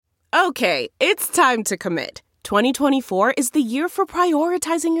Okay, it's time to commit. 2024 is the year for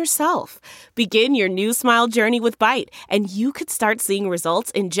prioritizing yourself. Begin your new smile journey with Byte, and you could start seeing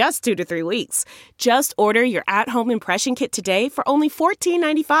results in just 2 to 3 weeks. Just order your at-home impression kit today for only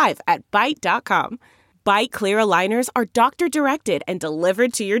 $14.95 at Byte.com. Byte Clear aligners are doctor-directed and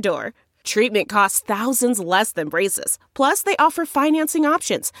delivered to your door. Treatment costs thousands less than braces. Plus, they offer financing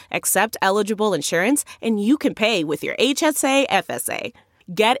options, accept eligible insurance, and you can pay with your HSA, FSA.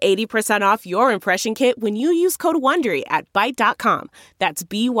 Get 80% off your impression kit when you use code WONDERY at Byte.com. That's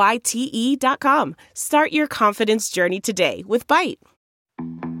BYTE.com. Start your confidence journey today with Byte.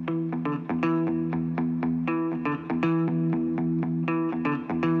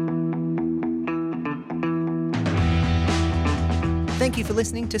 Thank you for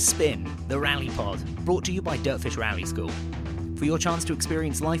listening to Spin, the Rally Pod, brought to you by Dirtfish Rally School. For your chance to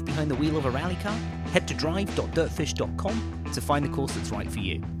experience life behind the wheel of a rally car, head to drive.dirtfish.com to find the course that's right for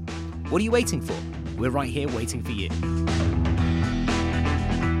you. What are you waiting for? We're right here waiting for you.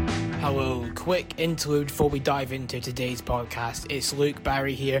 Hello, quick interlude before we dive into today's podcast. It's Luke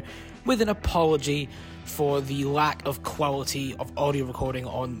Barry here with an apology for the lack of quality of audio recording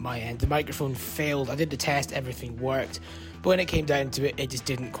on my end. The microphone failed. I did the test, everything worked, but when it came down to it, it just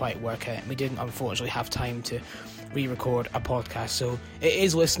didn't quite work out. We didn't unfortunately have time to re-record a podcast, so it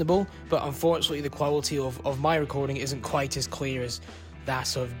is listenable, but unfortunately the quality of my recording isn't quite as clear as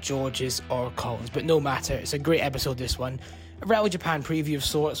that of George's or Colin's, but no matter, it's a great episode, this one. A Rally Japan preview of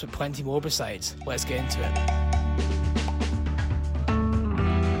sorts with plenty more besides. Let's get into it.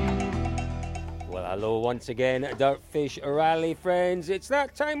 Well, hello once again, Dirtfish Rally friends. It's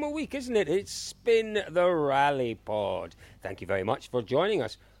that time of week, isn't it? It's Spin the Rally Pod. Thank you very much for joining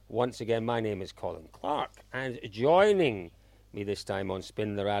us. Once again, my name is Colin Clark, and joining me this time on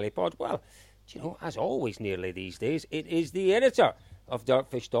Spin the Rally Pod, well, do you know, as always nearly these days, it is the editor of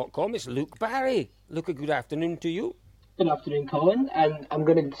Dirtfish.com. It's Luke Barry. Luke, a good afternoon to you. Good afternoon, Colin, and I'm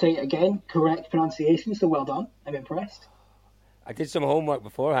going to say it again, correct pronunciation, so well done. I'm impressed. I did some homework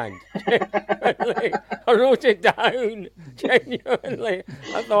beforehand. I wrote it down, genuinely.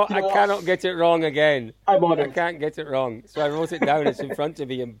 I thought, I cannot get it wrong again. I'm honoured. I can't get it wrong. So I wrote it down. It's in front of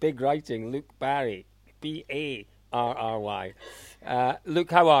me in big writing. Luke Barry, B-A-R-R-Y.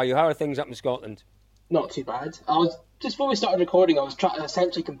 Luke, how are you? How are things up in Scotland? Not too bad. Just before we started recording, I was trying to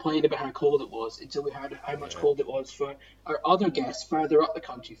essentially complain about how cold it was until we heard how much cold it was for our other guests further up the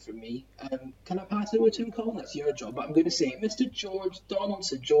country from me. Can I pass it over to him, Colin? That's your job. But I'm going to say, Mr. George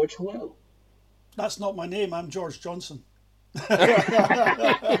Donaldson. George, hello. That's not my name. I'm George Johnson.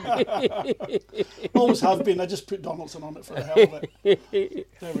 Always have been. I just put Donaldson on it for the hell of it.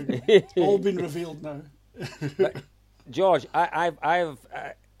 There we go. All been revealed now. But, George, I've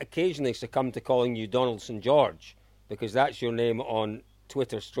occasionally succumbed to calling you Donaldson George, because that's your name on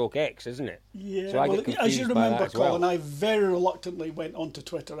Twitter / X, isn't it? Yeah, so well, as you remember, Colin, well. I very reluctantly went onto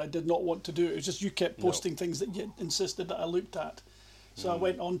Twitter. I did not want to do it. It was just you kept posting things that you insisted that I looked at. So I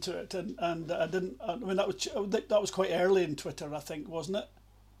went onto it, and I didn't. I mean, that was quite early in Twitter, I think, wasn't it?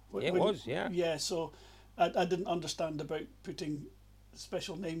 It was, yeah. Yeah, so I didn't understand about putting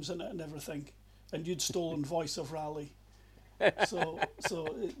special names in it and everything. And you'd stolen Voice of Rally. So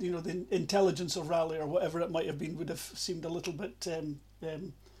you know, the intelligence of Rally or whatever it might have been would have seemed a little bit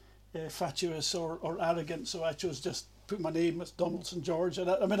fatuous or arrogant. So I chose just put my name as Donaldson George, and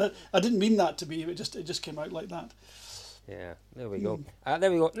I didn't mean that to be. It just came out like that. Yeah, there we go.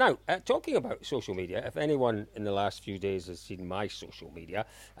 There we go. Now, talking about social media, if anyone in the last few days has seen my social media,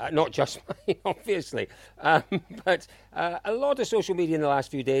 not just mine, obviously, but a lot of social media in the last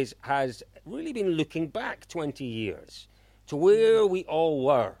few days has really been looking back 20 years to where we all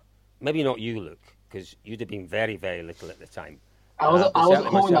were. Maybe not you, Luke, because you'd have been very, very little at the time. I was at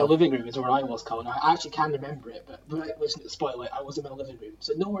home in my living room is where I was, Colin. I actually can remember it, but listen to the spotlight, I was in my living room,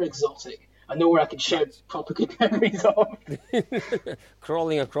 so nowhere exotic. And nowhere I could share proper good memories of.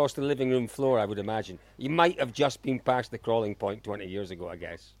 Crawling across the living room floor, I would imagine. You might have just been past the crawling point 20 years ago, I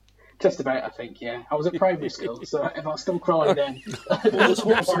guess. Just about, I think, yeah. I was at primary school, so if I was still crawling then, let's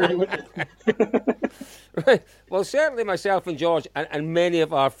hope so. Right. Well, certainly myself and George and many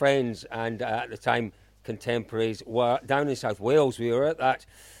of our friends and at the time contemporaries were down in South Wales. We were at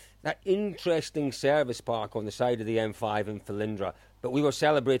that interesting service park on the side of the M5 in Philindra, but we were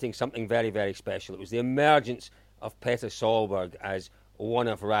celebrating something very, very special. It was the emergence of Peter Solberg as one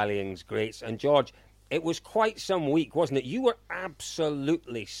of rallying's greats. And George, it was quite some week, wasn't it? You were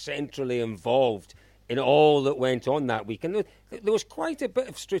absolutely centrally involved in all that went on that week. And there was quite a bit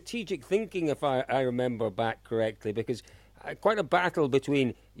of strategic thinking, if I remember back correctly, because quite a battle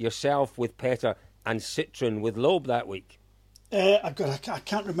between yourself with Peter and Citroën with Loeb that week. I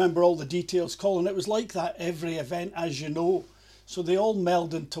can't remember all the details, Colin. It was like that every event, as you know. So they all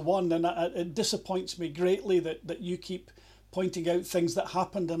meld into one, and it disappoints me greatly that you keep pointing out things that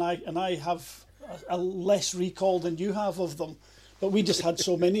happened, and I have a less recall than you have of them. But we just had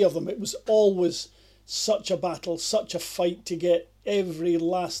so many of them. It was always such a battle, such a fight to get every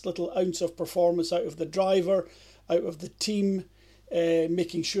last little ounce of performance out of the driver, out of the team,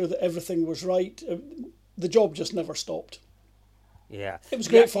 making sure that everything was right. The job just never stopped. Yeah. It was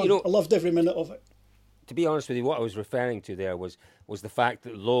great fun. I loved every minute of it. To be honest with you, what I was referring to there was the fact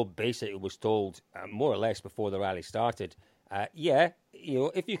that Loeb basically was told, more or less before the rally started,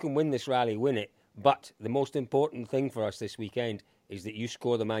 if you can win this rally, win it. But the most important thing for us this weekend is that you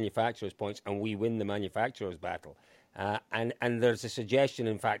score the manufacturers' points and we win the manufacturers' battle. And there's a suggestion,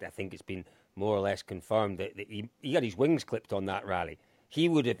 in fact, I think it's been more or less confirmed that he had his wings clipped on that rally. He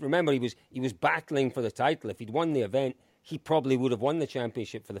would have, remember, he was battling for the title. If he'd won the event, he probably would have won the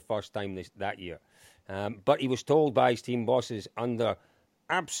championship for the first time that year. But he was told by his team bosses, under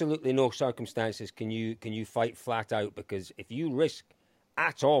absolutely no circumstances can you fight flat out, because if you risk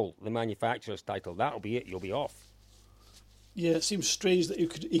at all the manufacturer's title, that'll be it. You'll be off. Yeah, it seems strange that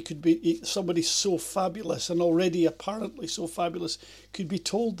he could be somebody so fabulous and already apparently so fabulous could be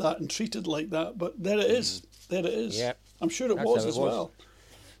told that and treated like that. But there it is. There it is. Yeah, I'm sure it was as well.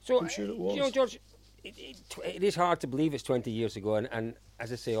 So I'm sure it was. George, it is hard to believe it's 20 years ago, and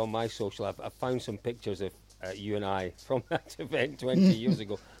as I say on my social, I've found some pictures of you and I from that event 20 years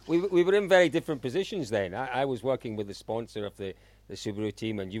ago. We were in very different positions then. I was working with the sponsor of the Subaru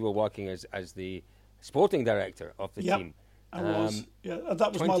team, and you were working as the sporting director of the team. I was. Yeah,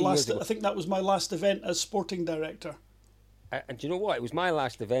 that was my last. I think that was my last event as sporting director. And do you know what? It was my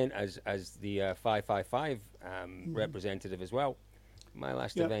last event as the 555 representative as well. My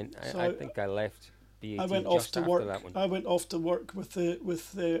last event. I think I left BAT I went off just to after work. that one. I went off to work with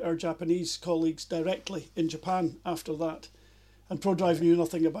our Japanese colleagues directly in Japan after that, and ProDrive knew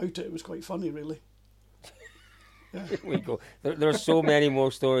nothing about it. It was quite funny, really. Yeah. Here we go. There are so many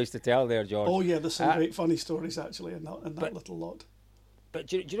more stories to tell there, George. Oh yeah, there's some great funny stories actually in that little lot. But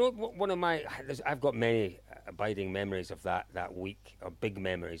do you know what, one of my... I've got many abiding memories of that week, or big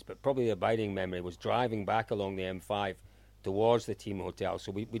memories, but probably the abiding memory was driving back along the M5 towards the team hotel.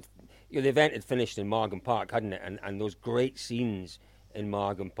 So the event had finished in Margam Park, hadn't it? And those great scenes in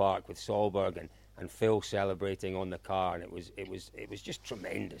Margam Park with Solberg and Phil celebrating on the car, and it was just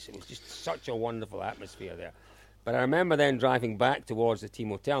tremendous. It was just such a wonderful atmosphere there. But I remember then driving back towards the team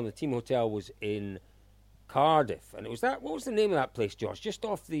hotel, and the team hotel was in Cardiff, and it was that. What was the name of that place, Josh? Just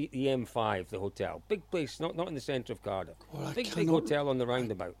off the M5, the hotel, big place, not in the centre of Cardiff. Well, big hotel on the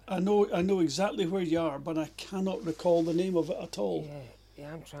roundabout. I know exactly where you are, but I cannot recall the name of it at all.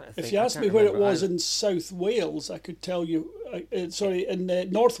 Yeah, I'm trying to think. If you asked me where it was in South Wales, I could tell you. In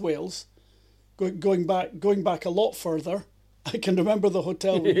North Wales, going back a lot further. I can remember the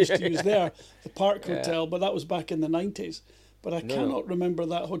hotel we used to use there, the Park Hotel, but that was back in the 90s. But I cannot remember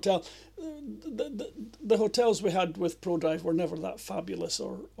that hotel. The hotels we had with ProDrive were never that fabulous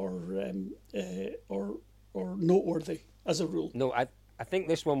or noteworthy as a rule. No, I think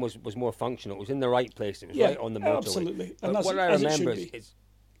this one was more functional. It was in the right place. It was right on the motorway. Absolutely. And what I remember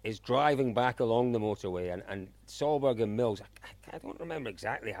is driving back along the motorway and Solberg and Mills. I don't remember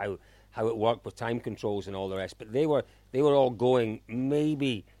exactly how it worked with time controls and all the rest, but they were all going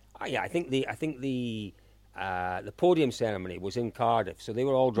maybe. I think the podium ceremony was in Cardiff, so they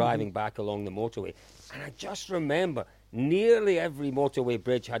were all driving back along the motorway. And I just remember nearly every motorway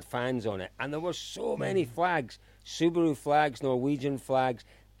bridge had fans on it, and there were so many flags, Subaru flags, Norwegian flags.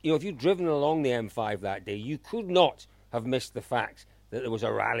 If you'd driven along the M5 that day, you could not have missed the fact that there was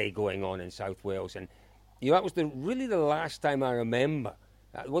a rally going on in South Wales. And that was really the last time I remember,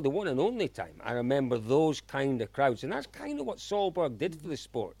 the one and only time I remember those kind of crowds. And that's kind of what Solberg did for the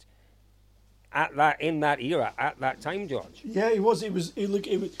sport in that era, at that time, George. Yeah, he was.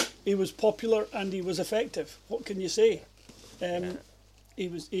 He was popular and he was effective. What can you say? He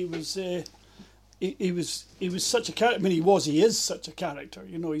was such a character. I mean, he is such a character.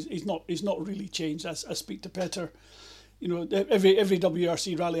 He's not really changed. I speak to Peter. Every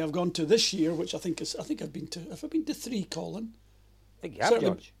WRC rally I've gone to this year, which I think I've been to. Have I been to 3, Colin? I think you have,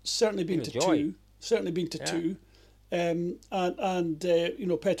 George. Certainly been to 2. Certainly been to 2.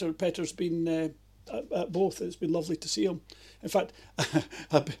 Peter's been at both. It's been lovely to see him. In fact,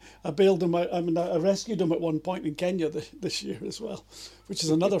 I bailed him out. I rescued him at one point in Kenya this year as well, which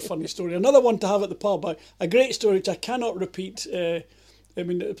is another funny story. Another one to have at the pub. A great story which I cannot repeat.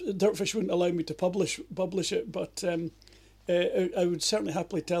 Dirtfish wouldn't allow me to publish it, but I would certainly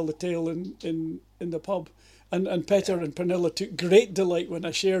happily tell the tale in the pub. And Petter and Pernilla took great delight when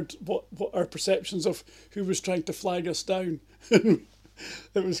I shared what our perceptions of who was trying to flag us down. It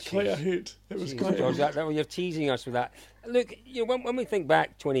was quite a hoot. It was quite George, a hoot. that you're teasing us with that. Look, when we think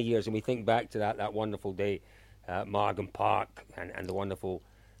back 20 years and we think back to that wonderful day, Margam Park, and the wonderful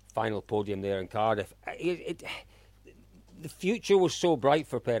final podium there in Cardiff, the future was so bright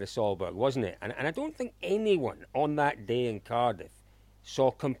for Petter Solberg, wasn't it? And I don't think anyone on that day in Cardiff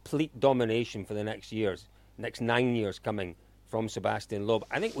saw complete domination for the next 9 years coming from Sebastian Loeb.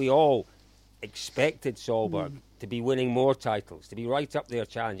 I think we all expected Solberg to be winning more titles, to be right up there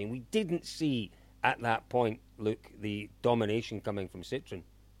challenging. We didn't see at that point, Luke, the domination coming from Citroën.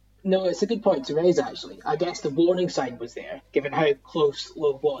 No, it's a good point to raise, actually. I guess the warning sign was there, given how close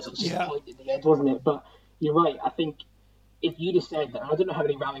Loeb was. It was just a point at the end, wasn't it? But you're right. I think if you'd have said that, I don't know how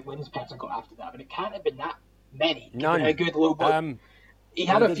many rally wins Petter got after that, but it can't have been that many. None. How good Loeb was. He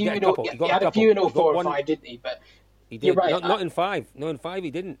had a few in 04 and 5, didn't he? But he did. You're right. Not in 5. No, in 5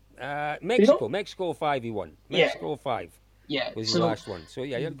 he didn't. Mexico 5 he won. Mexico 5 was his last one. So,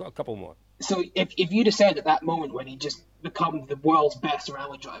 yeah, you've got a couple more. So if you'd have said at that moment when he just become the world's best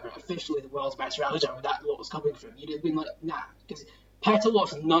rally driver, officially the world's best rally driver, that what was coming from, you'd have been like, nah. Because Petter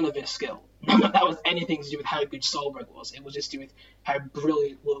lost none of his skill. None of that was anything to do with how good Solberg was. It was just to do with how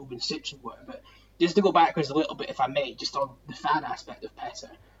brilliant Loeb and Citroën were. But just to go backwards a little bit, if I may, just on the fan aspect of Petter,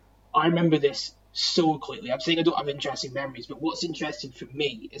 I remember this so clearly. I'm saying I don't have interesting memories, but what's interesting for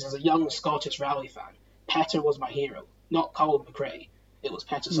me is as a young Scottish rally fan, Petter was my hero, not Colin McRae. It was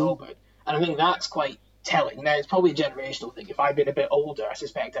Petter Solberg. And I think that's quite telling. Now, it's probably a generational thing. If I'd been a bit older, I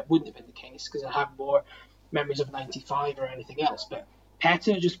suspect that wouldn't have been the case because I have more memories of 95 or anything else. But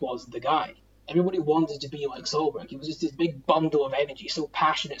Petter just was the guy. Everybody wanted to be like Solberg. He was just this big bundle of energy, so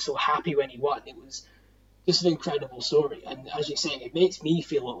passionate, so happy when he won. It was just an incredible story. And as you're saying, it makes me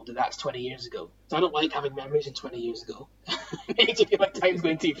feel old that that's 20 years ago. So I don't like having memories in 20 years ago. It makes you feel like time's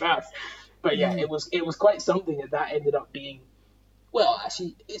going too fast. But yeah, it was quite something that ended up being. Well,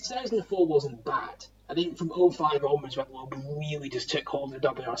 actually, 2004 wasn't bad. I think from 05 onwards, when Loeb really just took hold of the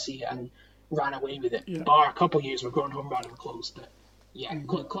WRC and ran away with it. Yeah. Bar a couple of years were going home running close, but yeah,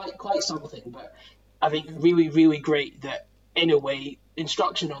 quite something. But I think really, really great that, in a way,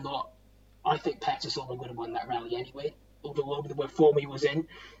 instruction or not, I think Petter Solberg would have won that rally anyway, over Loeb, the form he was in.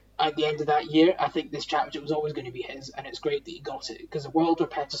 At the end of that year, I think this championship was always going to be his, and it's great that he got it, because a world where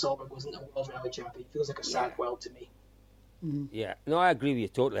Petter Solberg wasn't a world rally champion feels like a sad world to me. Yeah, no, I agree with you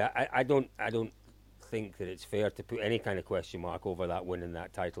totally. I don't think that it's fair to put any kind of question mark over that win and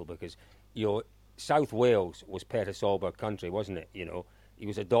that title, because South Wales was Petter Solberg country, wasn't it? He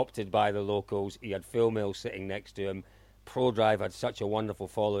was adopted by the locals. He had Phil Mills sitting next to him. ProDrive had such a wonderful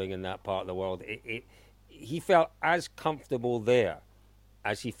following in that part of the world. He felt as comfortable there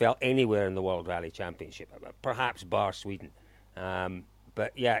as he felt anywhere in the World Rally Championship, perhaps bar Sweden.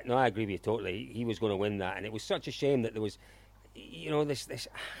 But yeah, no, I agree with you totally. He was going to win that, and it was such a shame that there was, this.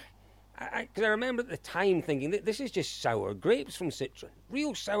 Because I remember at the time thinking that this is just sour grapes from Citroën,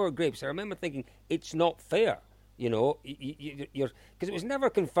 real sour grapes. I remember thinking it's not fair, because it was never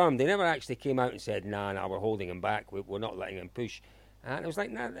confirmed. They never actually came out and said, "Nah, we're holding him back. We're not letting him push." And it was like,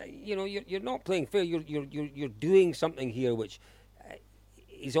 "Nah, you're not playing fair. You're doing something here which."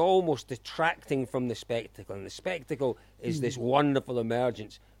 Is almost detracting from the spectacle, and the spectacle is this wonderful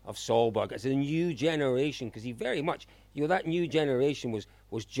emergence of Solberg as a new generation, because he very much, that new generation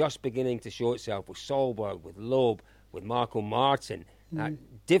was just beginning to show itself with Solberg, with Loeb, with Marco Martin,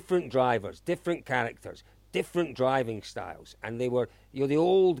 different drivers, different characters, different driving styles, and they were, the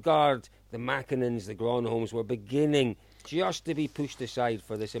old guard, the Mackinnons, the Gronholms were beginning just to be pushed aside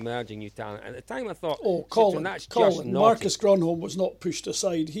for this emerging new talent. At the time I thought, Colin, that's just naughty. Marcus Gronholm was not pushed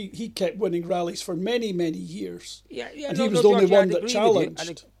aside. He kept winning rallies for many, many years. Yeah, and he was the only one that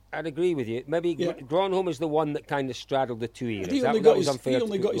challenged. I'd agree with you. Maybe Gronholm is the one that kind of straddled the two eras. He only got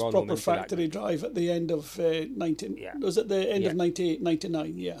his proper factory drive at the end of 19. Yeah. Was it the end of 98,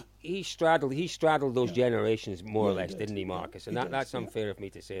 99? Yeah. He straddled those generations more or less, didn't he, Marcus? And that's unfair of me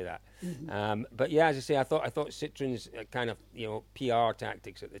to say that. Mm-hmm. But yeah, as I say, I thought Citroën's kind of PR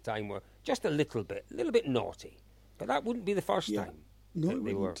tactics at the time were just a little bit naughty. But that wouldn't be the first time that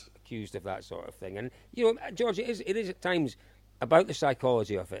they were accused of that sort of thing. And George, it is at times about the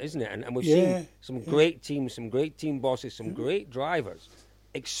psychology of it, isn't it? And we've seen some great teams, some great team bosses, some great drivers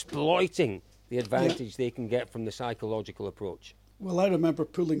exploiting the advantage they can get from the psychological approach. Well, I remember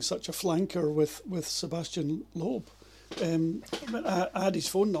pulling such a flanker with Sebastian Loeb. I had his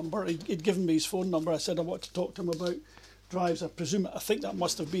phone number. He'd given me his phone number. I said I wanted to talk to him about drives. I think that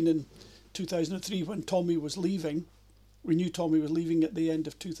must have been in 2003 when Tommy was leaving. We knew Tommy was leaving at the end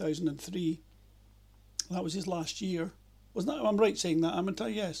of 2003. That was his last year. Wasn't that? I'm right saying that, haven't I?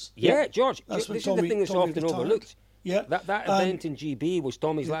 Yes. Yeah, George, That's this when is the thing that's often retired. overlooked. Yeah. That event in GB was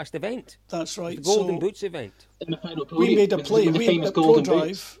Tommy's last event. That's right. The Golden Boots event. In the final We podium, made a which is play. one of the We famous at Pro golden Drive.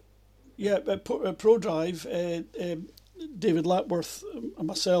 boots. Yeah, at Pro Drive, David Lapworth,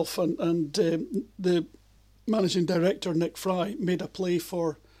 myself, and the managing director Nick Fry made a play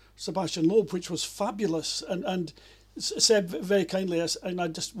for Sebastian Loeb, which was fabulous. And Seb very kindly, and I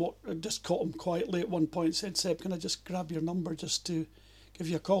just caught him quietly at one point and said, Seb, can I just grab your number just to give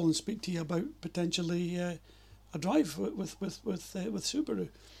you a call and speak to you about potentially a drive with Subaru?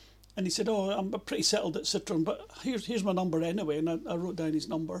 And he said, oh, I'm pretty settled at Citroen, but here's my number anyway. And I wrote down his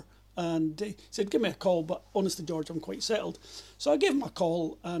number. And he said, give me a call, but honestly, George, I'm quite settled. So I gave him a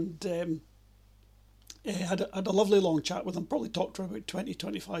call and had a lovely long chat with him, probably talked for about 20,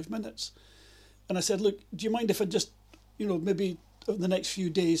 25 minutes. And I said, look, do you mind if I just, maybe over the next few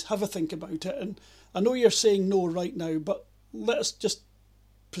days, have a think about it? And I know you're saying no right now, but let us just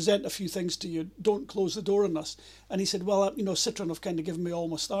present a few things to you. Don't close the door on us. And he said, well, Citroen have kind of given me all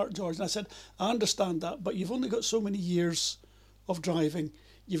my start, George. And I said, I understand that, but you've only got so many years of driving.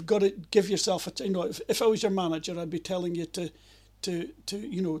 You've got to give yourself if I was your manager, I'd be telling you to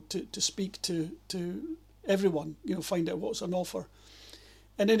speak to everyone, find out what's on offer.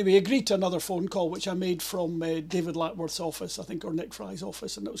 And anyway, agreed to another phone call, which I made from David Lapworth's office, I think, or Nick Fry's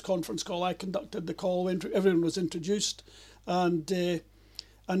office, and it was conference call. I conducted the call. Everyone was introduced, and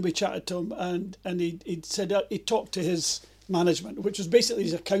we chatted to him, and he said he talked to his management, which was basically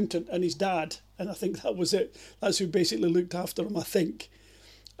his accountant and his dad, and I think that was it. That's who basically looked after him, I think.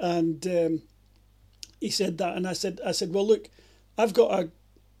 And he said that, and I said, well, look, I've got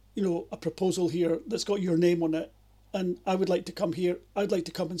a proposal here that's got your name on it, and I would like to come here. I'd like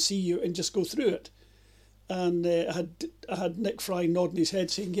to come and see you and just go through it. And I had Nick Fry nodding his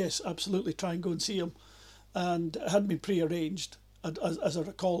head, saying yes, absolutely, try and go and see him. And it hadn't been prearranged. As I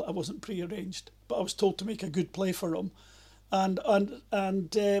recall, I wasn't prearranged, but I was told to make a good play for him. And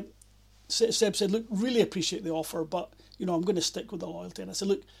Seb said, look, really appreciate the offer, but I'm going to stick with the loyalty. And I said,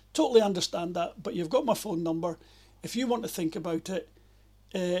 look, totally understand that, but you've got my phone number. If you want to think about it,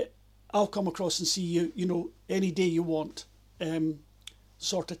 I'll come across and see you, any day you want.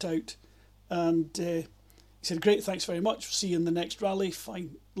 Sort it out. And he said, great, thanks very much. See you in the next rally.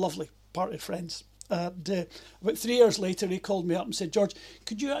 Fine, lovely, parted friends. And about 3 years later, he called me up and said, George,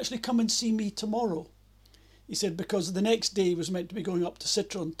 could you actually come and see me tomorrow? He said, because the next day he was meant to be going up to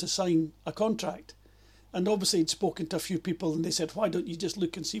Citroen to sign a contract. And obviously he'd spoken to a few people and they said, why don't you just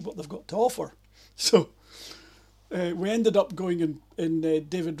look and see what they've got to offer? So we ended up going in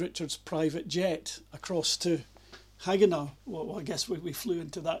David Richards' private jet across to Haguenau. Well, I guess we flew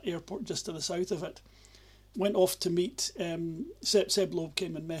into that airport just to the south of it. Went off to meet, Seb Loeb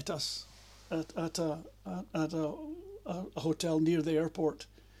came and met us at a hotel near the airport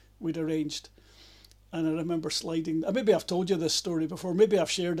we'd arranged. And I remember sliding. Maybe I've told you this story before. Maybe I've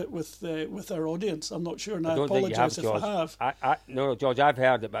shared it with our audience. I'm not sure, and I apologise if I have. No, George, I've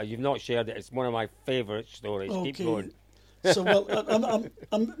heard it, but you've not shared it. It's one of my favourite stories. Okay. Keep going. So, well,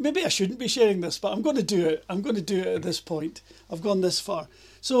 I'm maybe I shouldn't be sharing this, but I'm going to do it. I'm going to do it at this point. I've gone this far.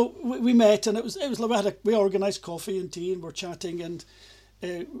 So we met, and it was like we organised coffee and tea, and we're chatting, and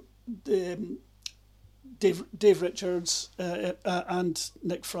Dave Richards and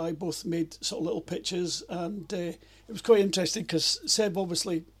Nick Fry both made sort of little pitches, and it was quite interesting because Seb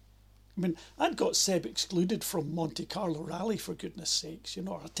obviously, I'd got Seb excluded from Monte Carlo Rally, for goodness sakes, a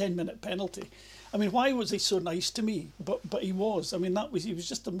 10-minute penalty. Why was he so nice to me? But he was.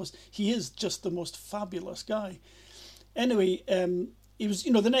 He is just the most fabulous guy. Anyway, he was,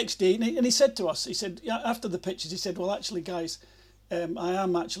 the next day, and he said to us, he said, after the pitches, he said, well, actually, guys, I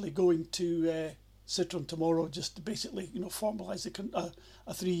am actually going to Citroen tomorrow just to basically, formalise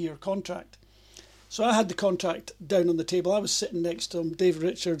a 3-year contract. So I had the contract down on the table. I was sitting next to him. Dave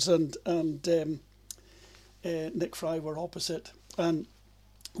Richards and Nick Fry were opposite. And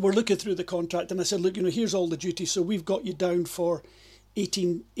we're looking through the contract. And I said, look, here's all the duties. So we've got you down for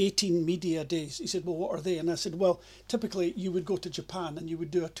 18 media days. He said, well, what are they? And I said, well, typically you would go to Japan and you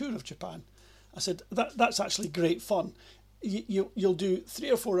would do a tour of Japan. I said, that's actually great fun. You'll do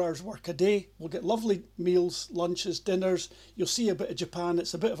 3 or 4 hours work a day. We'll get lovely meals, lunches, dinners. You'll see a bit of Japan.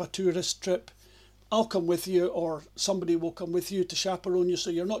 It's a bit of a tourist trip. I'll come with you, or somebody will come with you to chaperone you, so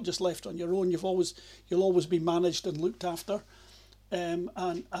you're not just left on your own. You'll always be managed and looked after. And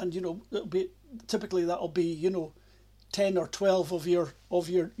it'll be typically that'll be 10 or 12 of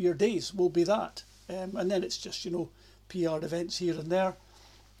your days will be that. And then it's just PR events here and there.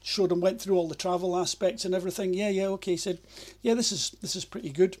 Showed him, went through all the travel aspects and everything. Yeah, okay. He said, yeah, this is pretty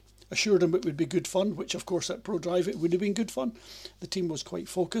good. assured him it would be good fun, which of course at Pro Drive it would have been good fun. The team was quite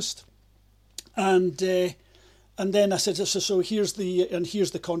focused, and then I said, so here's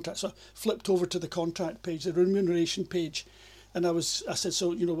the contract. So I flipped over to the contract page, the remuneration page, and I said,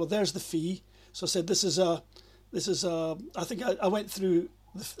 so well, there's the fee. So I said, this is a. I think I went through.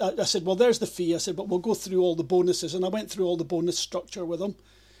 I said, well, there's the fee. I said, but we'll go through all the bonuses, and I went through all the bonus structure with them.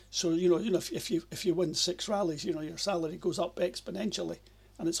 So if you win 6 rallies, your salary goes up exponentially,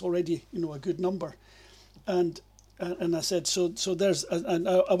 and it's already a good number. And I said, so there's, and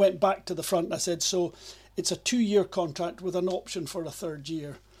I went back to the front. And I said, so it's a 2-year contract with an option for a 3rd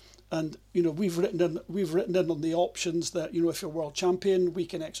year. And we've written in on the options that if you're world champion, we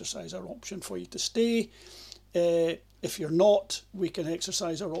can exercise our option for you to stay. If you're not, we can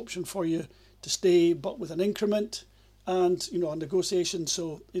exercise our option for you to stay, but with an increment and a negotiation.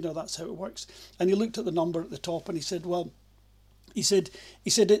 So that's how it works. And he looked at the number at the top and he said, well, he said,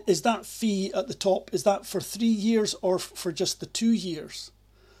 is that fee at the top, is that for 3 years or for just the 2 years?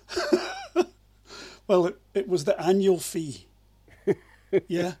 Well, it was the annual fee.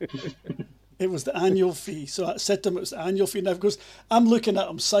 Yeah, it was the annual fee. So I said to him it was the annual fee. Now, of course, I'm looking at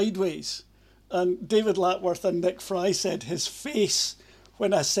him sideways. And David Latworth and Nick Fry said his face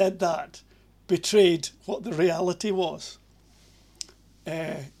when I said that betrayed what the reality was.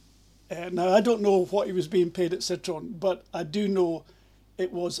 Now, I don't know what he was being paid at Citroën, but I do know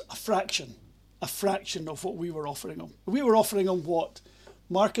it was a fraction of what we were offering him. We were offering him what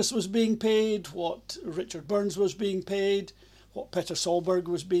Marcus was being paid, what Richard Burns was being paid, what Peter Solberg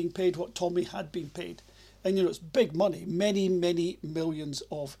was being paid, what Tommy had been paid. And, it's big money, many, many millions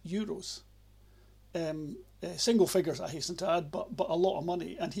of euros. Single figures, I hasten to add, but a lot of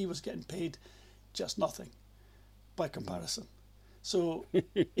money, and he was getting paid just nothing by comparison. So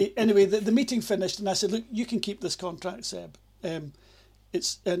anyway, the meeting finished, and I said, "Look, you can keep this contract, Seb. And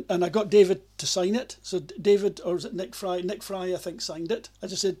I got David to sign it. So David, or was it Nick Fry? Nick Fry, I think, signed it. I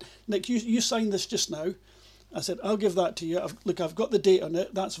just said, Nick, you sign this just now. I said, I'll give that to you. I've got the date on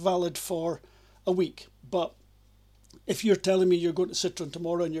it. That's valid for a week, but if you're telling me you're going to Citroën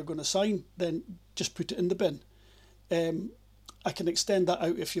tomorrow and you're going to sign, then just put it in the bin. I can extend that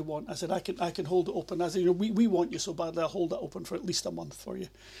out if you want. I said, I can hold it open. I said, we want you so badly, I'll hold it open for at least a month for you.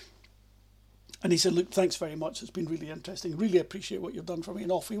 And he said, look, thanks very much. It's been really interesting. Really appreciate what you've done for me.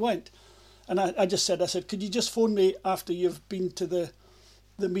 And off we went. And I just said, could you just phone me after you've been to the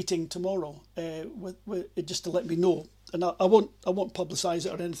meeting tomorrow, just to let me know. And I won't publicise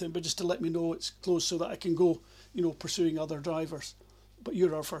it or anything, but just to let me know it's closed so that I can go, pursuing other drivers. But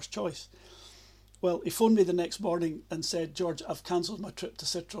you're our first choice. Well, he phoned me the next morning and said, George, I've cancelled my trip to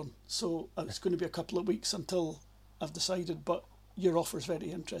Citroën, so it's going to be a couple of weeks until I've decided, but your offer's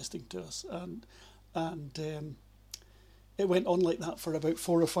very interesting to us. And it went on like that for about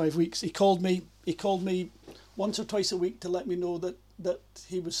 4 or 5 weeks. He called me once or twice a week to let me know that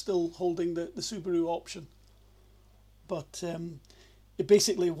he was still holding the Subaru option. But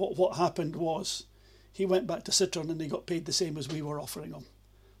basically what happened was he went back to Citroën and he got paid the same as we were offering him.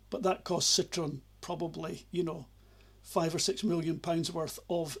 But that cost Citroën probably, £5 or £6 million worth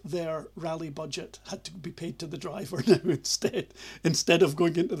of their rally budget had to be paid to the driver now instead of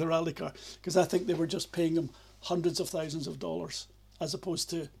going into the rally car, because I think they were just paying him hundreds of thousands of dollars as opposed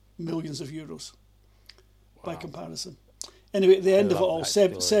to millions of euros. Wow. By comparison. Anyway, at the end of it all,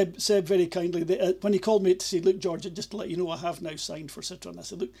 Seb very kindly, when he called me to say, look, George, just to let you know, I have now signed for Citroën. I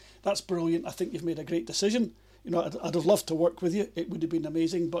said, look, that's brilliant. I think you've made a great decision. I'd have loved to work with you. It would have been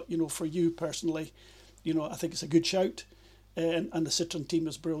amazing. But, for you personally, I think it's a good shout. And the Citroën team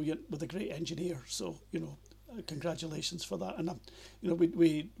is brilliant with a great engineer. So, congratulations for that. And,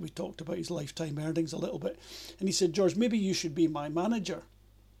 we talked about his lifetime earnings a little bit. And he said, George, maybe you should be my manager.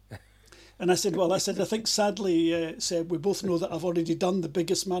 And I said, I think sadly, Seb, we both know that I've already done the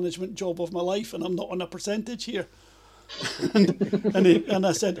biggest management job of my life and I'm not on a percentage here. and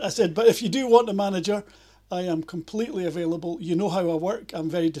I said, but if you do want a manager, I am completely available. You know how I work.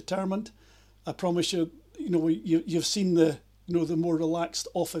 I'm very determined. I promise you, you've seen the more relaxed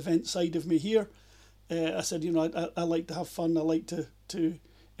off-event side of me here. I said, I like to have fun. I like to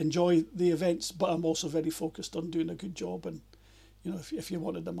enjoy the events, but I'm also very focused on doing a good job. And, if you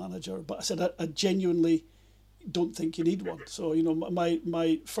wanted a manager. But I said, I genuinely don't think you need one. So,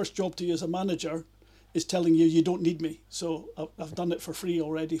 my first job to you as a manager is telling you don't need me. So I've done it for free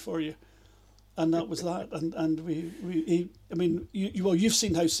already for you. And that was that. You've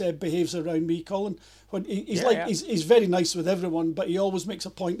seen how Seb behaves around me, Colin. When he's very nice with everyone, but he always makes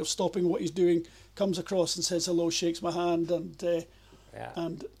a point of stopping what he's doing, comes across and says hello, shakes my hand,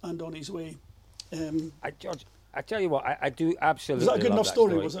 and on his way. George, I tell you what, I do absolutely. Was that a good love enough that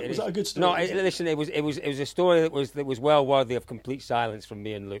story? Was that a good story? No, listen, it was a story that was well worthy of complete silence from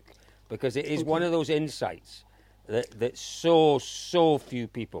me and Luke, because it is one of those insights that so few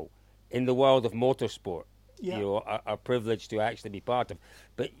people in the world of motorsport, are privileged to actually be part of.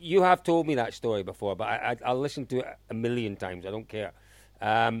 But you have told me that story before, but I'll listen to it a million times. I don't care.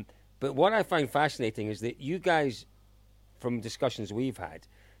 But what I find fascinating is that you guys, from discussions we've had,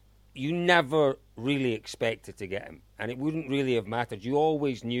 you never really expected to get him, and it wouldn't really have mattered. You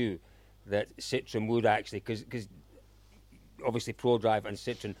always knew that Citroën would actually, because obviously ProDrive and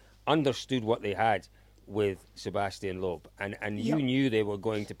Citroën understood what they had with Sebastian Loeb, and you knew they were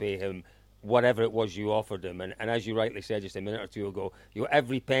going to pay him whatever it was you offered him. And as you rightly said just a minute or two ago,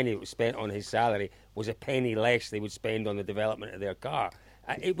 every penny that was spent on his salary was a penny less they would spend on the development of their car.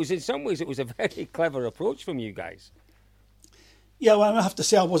 It was, in some ways, it was a very clever approach from you guys. Yeah, well, I have to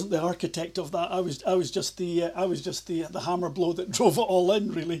say I wasn't the architect of that. I was just the hammer blow that drove it all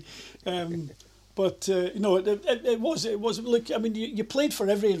in, really. But it was. Look, I mean, you played for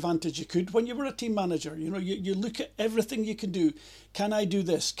every advantage you could when you were a team manager. You look at everything you can do. Can I do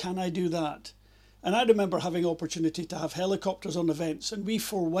this? Can I do that? And I remember having opportunity to have helicopters on events, and we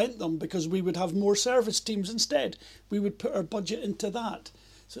forewent them because we would have more service teams instead. We would put our budget into that.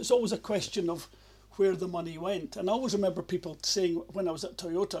 So it's always a question of where the money went. And I always remember people saying, when I was at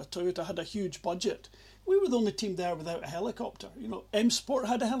Toyota had a huge budget. We were the only team there without a helicopter. M Sport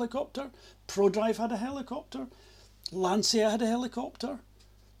had a helicopter, ProDrive had a helicopter, Lancia had a helicopter.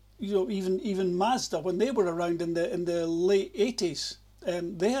 Even Mazda, when they were around in the late 80s,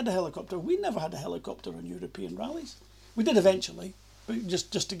 they had a helicopter. We never had a helicopter in European rallies. We did eventually, but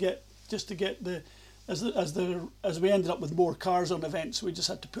just to get the as we ended up with more cars on events, we just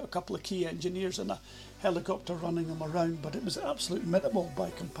had to put a couple of key engineers in a helicopter running them around, but it was absolutely minimal by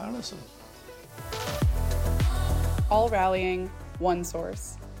comparison. All rallying, one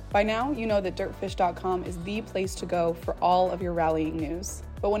source. By now, you know that dirtfish.com is the place to go for all of your rallying news.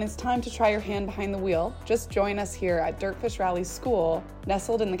 But when it's time to try your hand behind the wheel, just join us here at Dirtfish Rally School,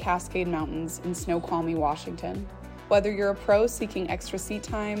 nestled in the Cascade Mountains in Snoqualmie, Washington. Whether you're a pro seeking extra seat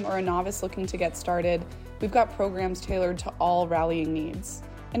time or a novice looking to get started, we've got programs tailored to all rallying needs.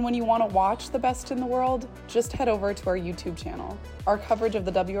 And when you want to watch the best in the world, just head over to our YouTube channel. Our coverage of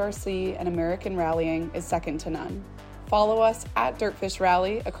the WRC and American rallying is second to none. Follow us at Dirtfish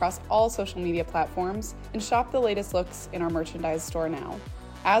Rally across all social media platforms and shop the latest looks in our merchandise store now.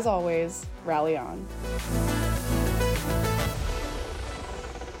 As always, rally on.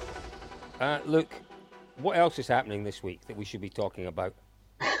 Luke, what else is happening this week that we should be talking about?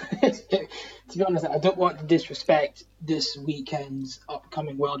 To be honest, I don't want to disrespect this weekend's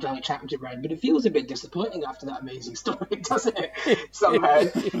upcoming World Rally Championship round, but it feels a bit disappointing after that amazing story, doesn't it? Somehow.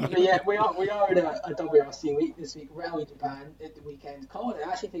 But yeah, we are in a WRC week this week, Rally Japan at the weekend. Colin,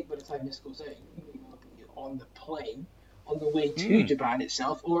 I actually think by the time this goes out, you can be on the plane on the way to Japan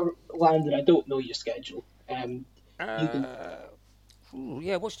itself, or landed. I don't know your schedule.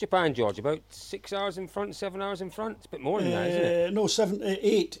 Yeah, what's Japan, George? About 6 hours in front, 7 hours in front? It's a bit more than that, isn't it? No,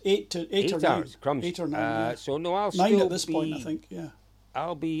 8 or 9. Hours, crumbs. 8 or 9. Yeah. So no, I'll 9 still at this point, I think. Yeah.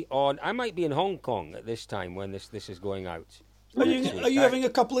 I might be in Hong Kong at this time when this is going out. Are you having a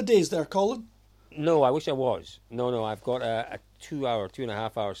couple of days there, Colin? No, I wish I was. No, I've got a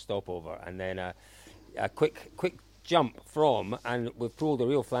 2.5 hour stopover, and then a quick jump from, and we've pulled a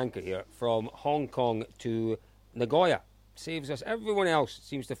real flanker here, from Hong Kong to Nagoya. Saves us. Everyone else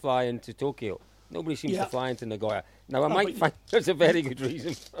seems to fly into Tokyo. Nobody seems to fly into Nagoya. Now, I might find there's a very good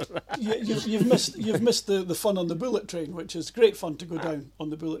reason for that. You've missed the fun on the bullet train, which is great fun to go down on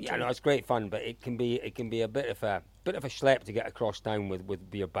the bullet train. Yeah, no, it's great fun, but it can be a bit of a schlep to get across town with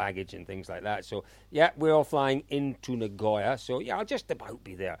your baggage and things like that. So yeah, we're all flying into Nagoya. So yeah, I'll just about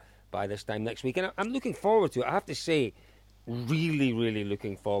be there by this time next week, and I'm looking forward to it. I have to say, really, really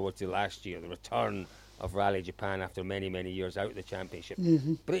looking forward to last year, the return of Rally Japan after many, many years out of the championship.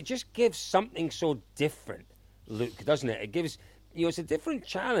 Mm-hmm. But it just gives something so different, Luke, doesn't it? It gives, it's a different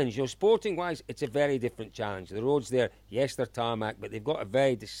challenge. Sporting-wise, it's a very different challenge. The roads there, yes, they're tarmac, but they've got a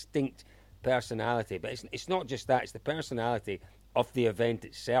very distinct personality. But it's not just that, it's the personality of the event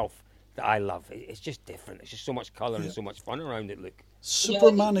itself that I love. It's just different. It's just so much colour and so much fun around it, Luke.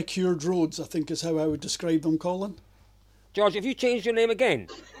 Super manicured roads, I think, is how I would describe them, Colin. George, have you changed your name again?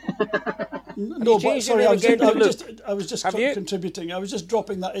 No, but sorry, I was just contributing. I was just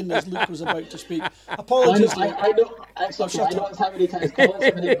dropping that in as Luke was about to speak. Apologies. I know it's how many times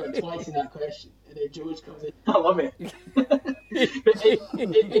Colin's coming in about twice in that question, and then George comes in. I love it. But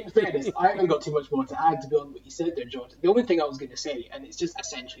in fairness, I haven't got too much more to add to be on what you said there, George. The only thing I was going to say, and it's just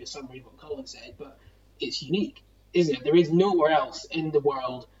essentially a summary of what Colin said, but it's unique, isn't it? There is nowhere else in the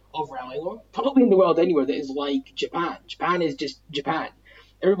world of rallying, or probably in the world anywhere, that is like Japan. Japan is just Japan.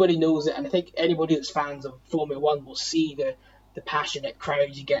 Everybody knows it, and I think anybody that's fans of Formula One will see the passionate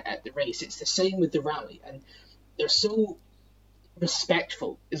crowd you get at the race. It's the same with the rally, and they're so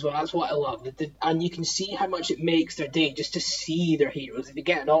respectful as well. That's what I love. And you can see how much it makes their day just to see their heroes. If you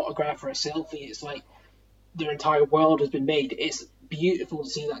get an autograph or a selfie, it's like their entire world has been made. It's beautiful to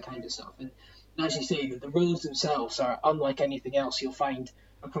see that kind of stuff. And as you say, the roads themselves are unlike anything else you'll find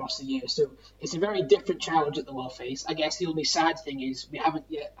across the year. So it's a very different challenge that they'll face. I guess the only sad thing is we haven't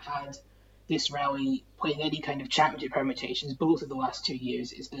yet had this rally playing any kind of championship permutations. Both of the last 2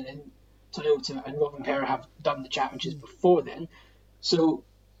 years it's been in Toyota, and Rovanperä have done the championships before then. So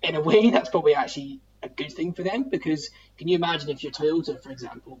in a way, that's probably actually a good thing for them, because can you imagine if you're Toyota, for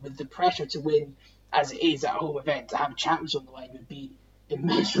example, with the pressure to win as it is at a home event, to have a champions on the line would be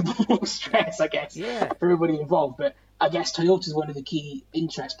immeasurable stress, I guess, for everybody involved. But I guess Toyota is one of the key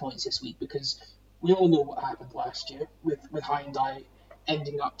interest points this week, because we all know what happened last year with Hyundai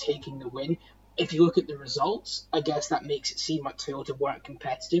ending up taking the win. If you look at the results, I guess that makes it seem like Toyota weren't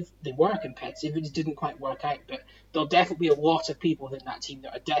competitive. They were competitive, it just didn't quite work out. But there'll definitely be a lot of people within that team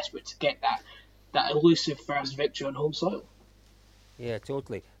that are desperate to get that elusive first victory on home soil. Yeah,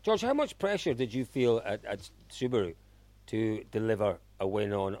 totally. George, how much pressure did you feel at Subaru to deliver a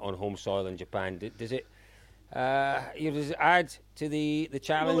win on home soil in Japan? Does it add to the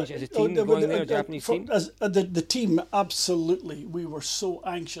challenge as a team going there, Japanese team? As the team, absolutely. We were so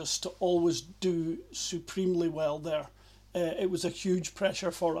anxious to always do supremely well there. It was a huge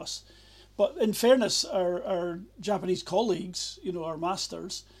pressure for us. But in fairness, our Japanese colleagues, our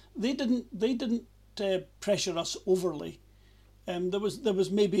masters, they didn't pressure us overly. There was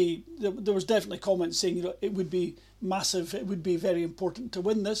definitely comments saying it would be massive, it would be very important to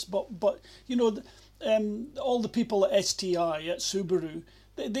win this, but all the people at STI, at Subaru,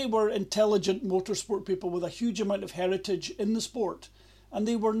 they were intelligent motorsport people with a huge amount of heritage in the sport, and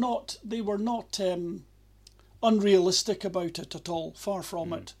they were not unrealistic about it at all. Far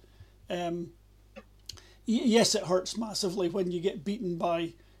from it. Yes, it hurts massively when you get beaten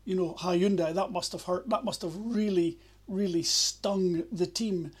by Hyundai. That must have hurt. That must have really, really stung the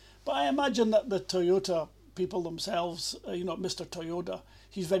team. But I imagine that the Toyota people themselves, Mr. Toyota,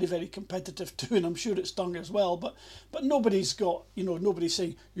 he's very, very competitive too, and I'm sure it stung as well. But nobody's nobody's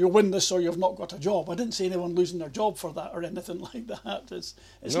saying you win this or you've not got a job. I didn't see anyone losing their job for that or anything like that. It's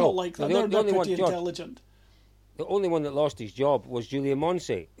not like that. They're pretty intelligent. The only one that lost his job was Giulio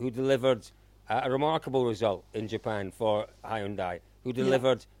Monsi, who delivered a remarkable result in Japan for Hyundai, who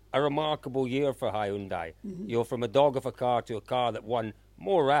delivered a remarkable year for Hyundai. From a dog of a car to a car that won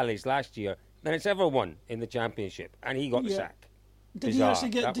more rallies last year than it's ever won in the championship, and he got the sack. Did he actually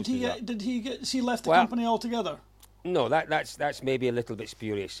get? Did he left the company altogether? No, that's maybe a little bit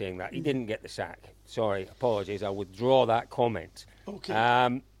spurious saying that. He didn't get the sack. Sorry, apologies. I'll withdraw that comment.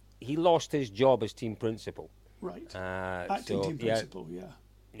 Okay. He lost his job as team principal. Right. Acting team principal. Yeah.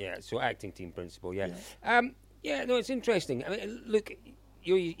 Yeah. So acting team principal. Yeah. No, it's interesting. I mean, look,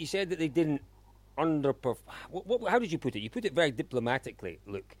 you said that they didn't underperform. How did you put it? You put it very diplomatically.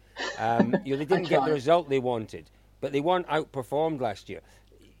 Look, they didn't get the result they wanted, but they weren't outperformed last year.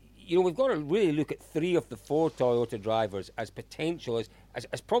 We've got to really look at 3 of the 4 Toyota drivers as potential,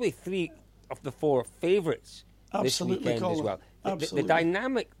 as probably 3 of the 4 favourites this weekend as well. The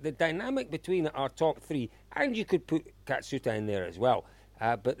dynamic between our top 3, and you could put Katsuta in there as well,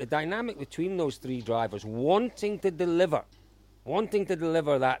 but the dynamic between those 3 drivers wanting to deliver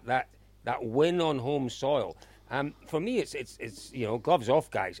that win on home soil. For me, it's gloves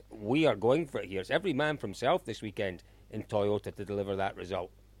off, guys. We are going for it here. It's every man for himself this weekend in Toyota to deliver that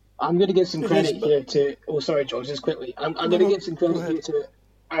result. I'm going to give some credit here to... Oh, sorry, George, just quickly. I'm going to give some credit here to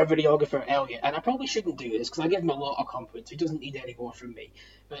our videographer, Elliot. And I probably shouldn't do this because I give him a lot of compliments. He doesn't need any more from me.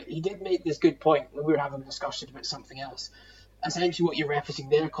 But he did make this good point when we were having a discussion about something else. Essentially what you're referencing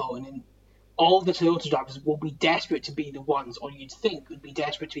there, Colin, and all the Toyota drivers will be desperate to be the ones, or you'd think would be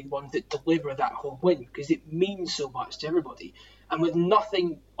desperate to be the ones that deliver that home win, because it means so much to everybody. And with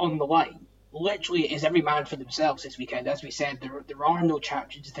nothing on the line, literally it is every man for themselves this weekend. As we said, there are no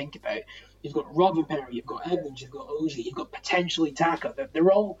champions to think about. You've got Rovanperä, you've got Evans, you've got Ogier, you've got potentially Taka.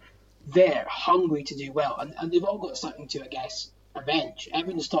 They're all there, hungry to do well, and they've all got something to, I guess, avenge.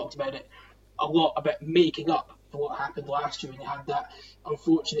 Evans talked about it a lot, about making up for what happened last year, and they had that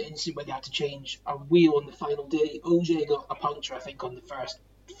unfortunate incident where they had to change a wheel on the final day. Ogier got a puncture, I think, on the first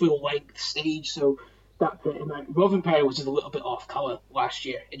full-length stage, so that put him out. Rovanperä was just a little bit off colour last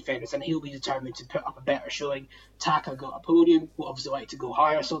year, in fairness, and he'll be determined to put up a better showing. Taka got a podium, will obviously like to go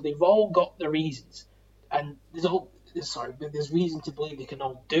higher, so they've all got their reasons and there's reason to believe they can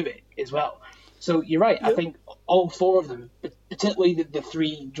all do it as well. So you're right. Yep. I think all four of them, particularly the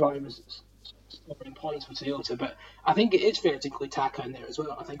three drivers scoring points for Toyota, but I think it is fair to include Taka in there as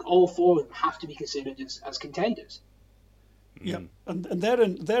well. I think all four of them have to be considered as contenders. Yeah, and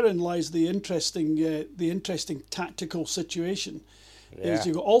therein lies the interesting tactical situation. Yeah. Is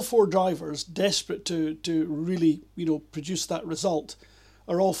you've got all four drivers desperate to really produce that result,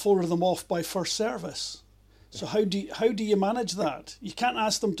 are all four of them off by first service. So how do you manage that? You can't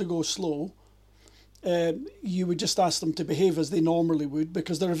ask them to go slow. You would just ask them to behave as they normally would,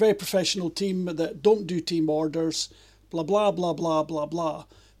 because they're a very professional team that don't do team orders, blah blah blah blah blah blah.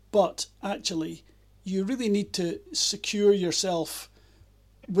 But actually, you really need to secure yourself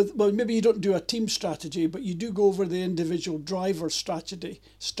with, well, maybe you don't do a team strategy, but you do go over the individual driver strategy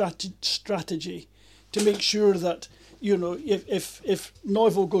to make sure that, if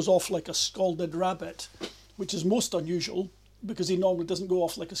Neuville goes off like a scalded rabbit, which is most unusual because he normally doesn't go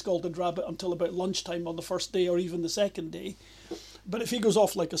off like a scalded rabbit until about lunchtime on the first day or even the second day. But if he goes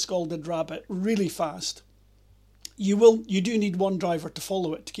off like a scalded rabbit really fast, you do need one driver to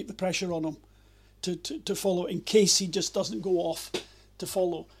follow it, to keep the pressure on him. To follow in case he just doesn't go off to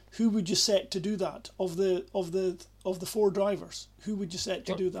follow. Who would you set to do that of the four drivers? Who would you set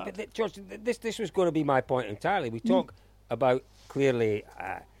to do that? George, this was going to be my point entirely. We talk about clearly,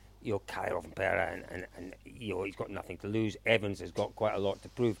 Kyle Rovanperä and he's got nothing to lose. Evans has got quite a lot to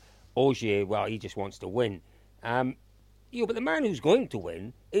prove. Ogier, well, he just wants to win. But the man who's going to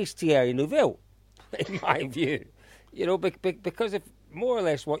win is Thierry Neuville, in my view. Because of more or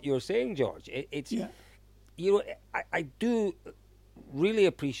less what you're saying, George. I do really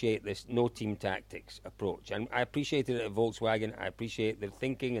appreciate this no team tactics approach, and I appreciated it at Volkswagen. I appreciate the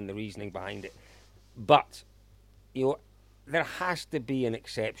thinking and the reasoning behind it, but there has to be an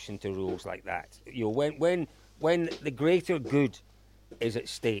exception to rules like that. When the greater good is at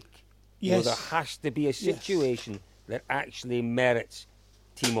stake, there has to be a situation that actually merits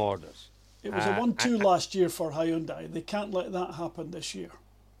team orders. It was a 1-2 last year for Hyundai. They can't let that happen this year.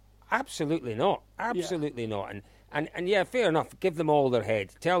 Absolutely not. Absolutely not. And yeah, fair enough. Give them all their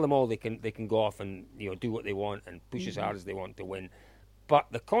head. Tell them all they can go off and do what they want and push as hard as they want to win. But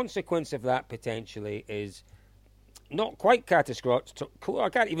the consequence of that potentially is not quite catastrophic. I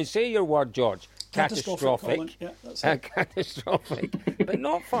can't even say your word, George. Catastrophic. Yeah, that's it. Catastrophic, but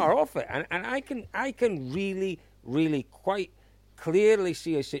not far off it. And I can really, really quite clearly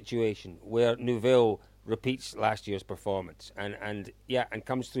see a situation where Neuville repeats last year's performance and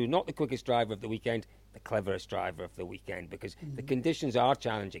comes through not the quickest driver of the weekend, the cleverest driver of the weekend, because the conditions are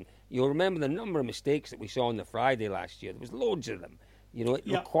challenging. You'll remember the number of mistakes that we saw on the Friday last year. There was loads of them. It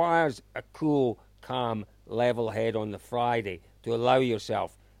requires a cool, calm, level head on the Friday to allow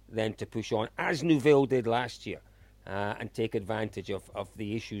yourself then to push on, as Neuville did last year, and take advantage of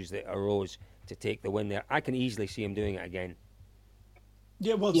the issues that arose to take the win there. I can easily see him doing it again.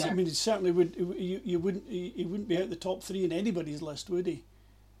 Yeah, well, I mean, it certainly would. He wouldn't be out the top three in anybody's list, would he?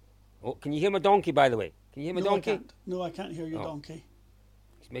 Oh, can you hear my donkey, by the way? Can you hear my donkey? No, I can't hear your donkey.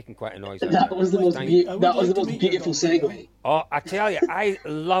 He's making quite a noise. That was the most beautiful segue. Oh, I tell you, I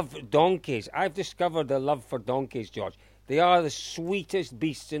love donkeys. I've discovered a love for donkeys, George. They are the sweetest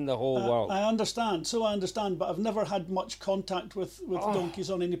beasts in the whole world. I understand, but I've never had much contact with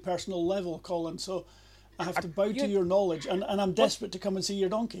donkeys on any personal level, Colin, so I have to bow to your knowledge, and I'm desperate to come and see your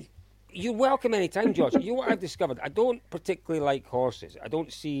donkey. You're welcome anytime, George. You know what I've discovered? I don't particularly like horses.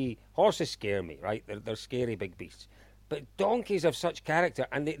 Horses scare me, right? They're scary big beasts. But donkeys have such character,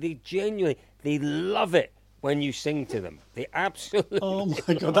 and they genuinely, they love it when you sing to them. They absolutely Oh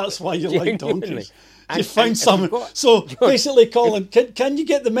my God, that's why you like donkeys. You find someone. So basically, Colin, can you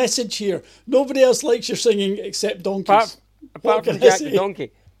get the message here? Nobody else likes your singing except donkeys. Apart from Jack the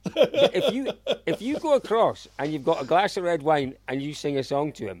donkey. If you go across and you've got a glass of red wine and you sing a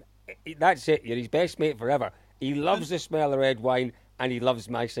song to him, that's it. You're his best mate forever. He loves the smell of red wine and he loves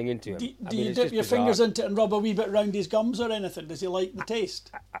my singing to him. Do you dip your fingers into it and rub a wee bit round his gums or anything? Does he like the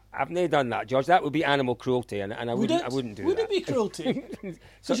taste? I've never done that, George. That would be animal cruelty, and I wouldn't do that. Would it be cruelty?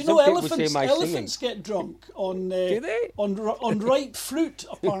 So, Because elephants get drunk on do they? on ripe fruit.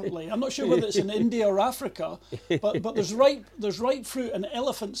 Apparently, I'm not sure whether it's in India or Africa, but there's ripe fruit, and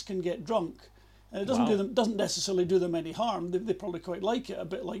elephants can get drunk. And it doesn't necessarily do them any harm. They probably quite like it, a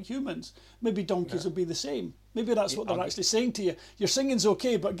bit like humans. Maybe donkeys will be the same. Maybe that's what they're actually saying to you. Your singing's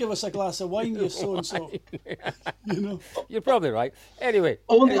okay, but give us a glass of wine, you so-and-so. You know? You're probably right. Anyway.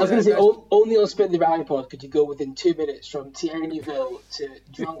 I was going to say, only on Spin the Rally Pod could you go within 2 minutes from Thierry Neuville to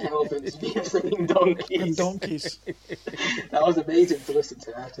drunk elephants via singing donkeys. And donkeys. That was amazing to listen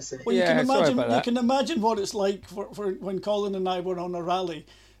to, I have to say. Well, you can imagine what it's like for when Colin and I were on a rally.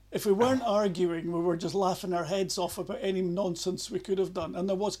 If we weren't arguing, we were just laughing our heads off about any nonsense we could have done. And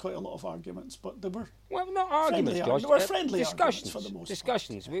there was quite a lot of arguments, but they were not arguments, Josh. They were friendly discussions for the most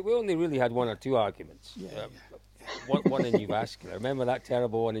discussions. We only really had one or two arguments. One in Uvascular. Remember that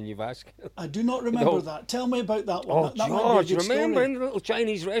terrible one in Uvascular? I do not remember that. Tell me about that one. Oh, George, remember in the little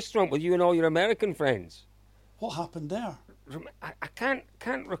Chinese restaurant with you and all your American friends? What happened there? I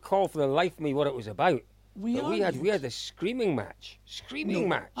can't recall for the life of me what it was about. We had a screaming match.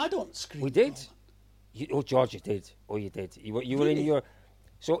 Match. I don't scream. We did. George, you did. Oh, you did. You were really? in your.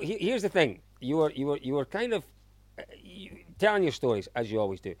 So here's the thing. You were kind of telling your stories as you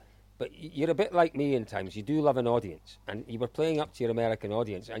always do, but you're a bit like me in times. You do love an audience, and you were playing up to your American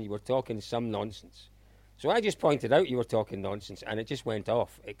audience, and you were talking some nonsense. So I just pointed out you were talking nonsense, and it just went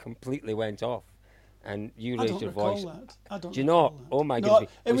off. It completely went off. And you raised your voice. I don't. Do you not? That. Oh my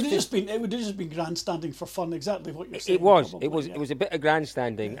goodness! It would have just been grandstanding for fun. Exactly what you're saying. It was. Probably, it was a bit of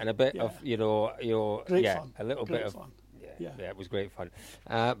grandstanding and a bit of great fun. A little great bit of fun. Yeah, it was great fun.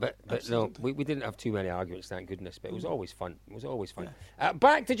 But no, we didn't have too many arguments, thank goodness. But it was always fun. It was always fun. Yeah.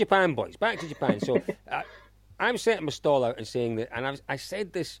 Back to Japan, boys. Back to Japan. So I'm setting my stall out and saying that, and I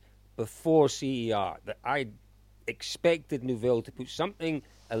said this before CER, that I expected Neuville to put something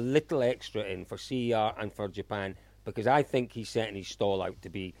a little extra in for CER and for Japan, because I think he's setting his stall out to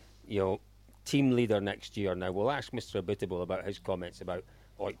be, team leader next year. Now, we'll ask Mr. Abitable about his comments about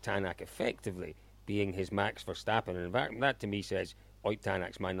Oyt Tanak effectively being his Max Verstappen. And in fact, that to me says Oyt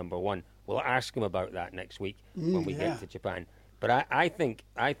Tanak's my number one. We'll ask him about that next week when we get to Japan. But I think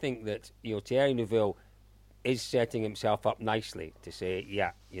that Thierry Neuville is setting himself up nicely to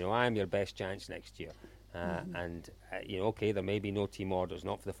say, I am your best chance next year. Okay, there may be no team orders,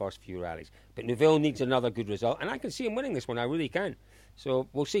 not for the first few rallies. But Neuville needs another good result, and I can see him winning this one. I really can. So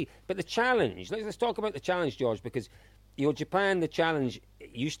we'll see. But the challenge, let's talk about the challenge, George, because Japan, the challenge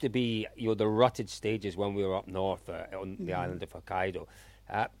used to be the rutted stages when we were up north on the island of Hokkaido.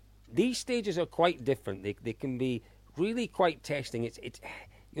 These stages are quite different. They can be really quite testing.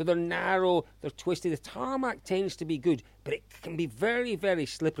 They're narrow, they're twisted. The tarmac tends to be good, but it can be very, very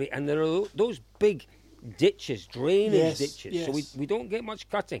slippery. And there are those big ditches, drainage ditches. Yes. So we don't get much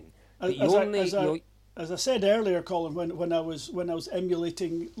cutting. As I said earlier, Colin, when I was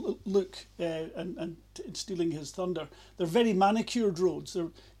emulating Luke and stealing his thunder, they're very manicured roads. They're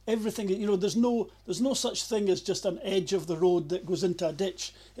everything. There's no such thing as just an edge of the road that goes into a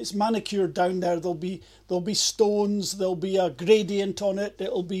ditch. It's manicured down there. There'll be stones. There'll be a gradient on it.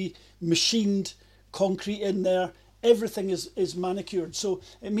 It'll be machined concrete in there. Everything is manicured. So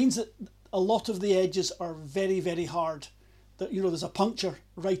it means that a lot of the edges are very, very hard. That there's a puncture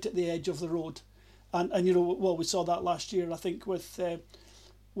right at the edge of the road. And we saw that last year, I think, with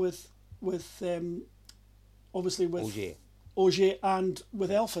obviously with Ogier and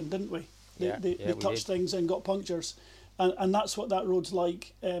with Elfin, didn't we? They touched things and got punctures, and that's what that road's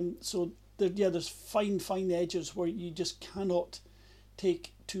like. So there's fine edges where you just cannot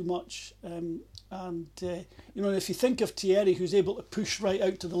take too much. If you think of Thierry, who's able to push right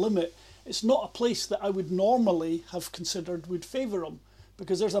out to the limit, it's not a place that I would normally have considered would favour him.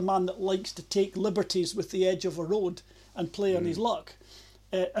 Because there's a man that likes to take liberties with the edge of a road and play on his luck,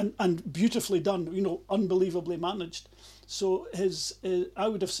 and beautifully done, unbelievably managed. So I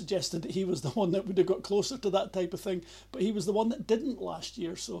would have suggested that he was the one that would have got closer to that type of thing, but he was the one that didn't last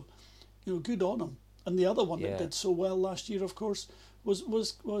year. So, good on him. And the other one that did so well last year, of course, was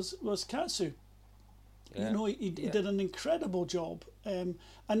Katsu. Yeah. He did an incredible job, and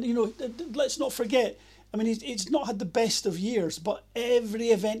let's not forget. I mean, he's not had the best of years, but every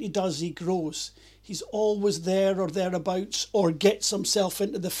event he does, he grows. He's always there or thereabouts, or gets himself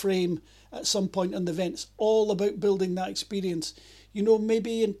into the frame at some point in the event. It's all about building that experience.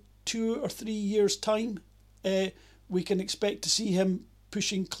 Maybe in 2 or 3 years' time, we can expect to see him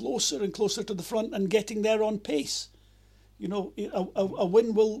pushing closer and closer to the front and getting there on pace. A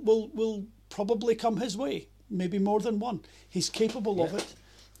win will probably come his way, maybe more than one. He's capable of it.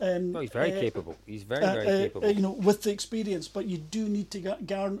 He's very capable. He's very capable. With the experience, but you do need to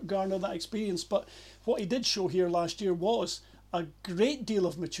garner that experience. But what he did show here last year was a great deal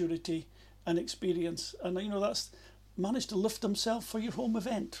of maturity and experience, and managed to lift himself for your home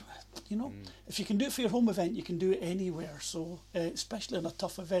event. You know, if you can do it for your home event, you can do it anywhere. So, especially in a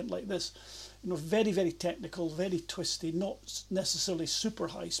tough event like this, you know, very, very technical, very twisty, not necessarily super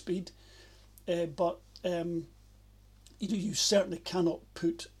high speed, but you know, you certainly cannot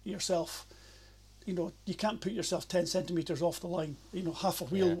put yourself, you know, you can't put yourself 10 centimetres off the line, you know, half a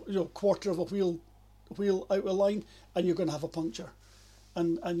wheel, you know, quarter of a wheel out of line, and you're going to have a puncture.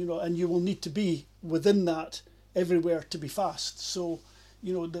 And you know, and you will need to be within that everywhere to be fast. So,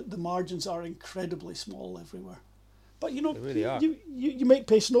 you know, the margins are incredibly small everywhere. But, you know, they really are. You make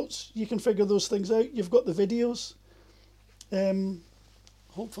pace notes, you can figure those things out. You've got the videos,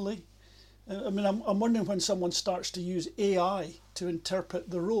 hopefully. I mean, I'm wondering when someone starts to use AI to interpret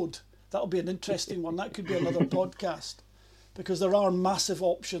the road. That'll be an interesting one. That could be another podcast, because there are massive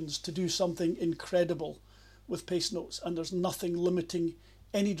options to do something incredible with pace notes, and there's nothing limiting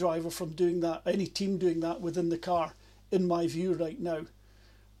any driver from doing that, any team doing that within the car, in my view right now.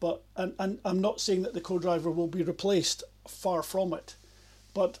 But and I'm not saying that the co-driver will be replaced, far from it,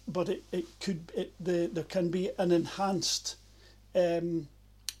 but there can be an enhanced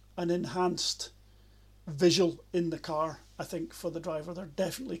visual in the car. I think for the driver there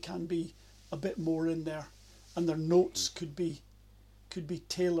definitely can be a bit more in there, and their notes could be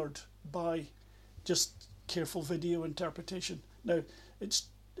tailored by just careful video interpretation. Now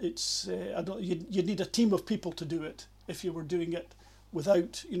you'd need a team of people to do it if you were doing it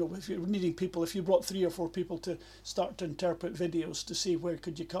without, you know, if you were needing people, if you brought 3 or 4 people to start to interpret videos to see where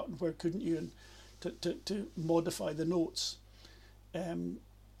could you cut and where couldn't you, and to modify the notes.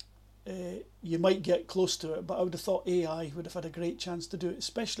 You might get close to it, but I would have thought AI would have had a great chance to do it,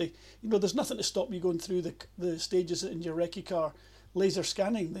 especially, you know, there's nothing to stop you going through the stages in your recce car, laser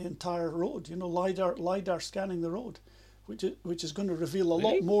scanning the entire road, you know, LiDAR scanning the road, which is going to reveal a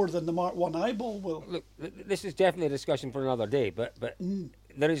lot more than the Mark 1 eyeball will. Look, this is definitely a discussion for another day, but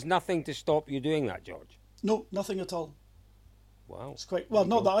there is nothing to stop you doing that, George. No, nothing at all. Wow. It's quite, well,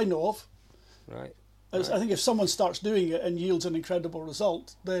 not that I know of. Right. I think if someone starts doing it and yields an incredible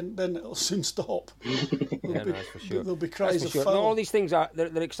result, then it'll soon stop. That's for sure. There'll be cries of foul. No, all these things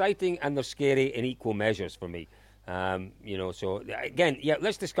they're exciting and they're scary in equal measures for me. You know, so again, yeah,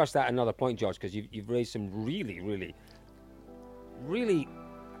 let's discuss that another point, George, because you've raised some really, really, really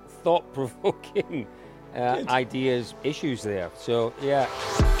thought-provoking ideas, issues there. So yeah.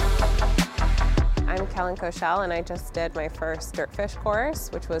 I'm Kellen Koshel, and I just did my first Dirtfish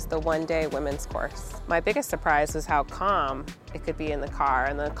course, which was the one-day women's course. My biggest surprise was how calm it could be in the car,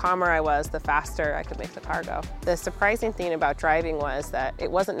 and the calmer I was, the faster I could make the car go. The surprising thing about driving was that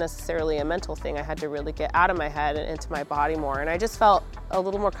it wasn't necessarily a mental thing. I had to really get out of my head and into my body more, and I just felt a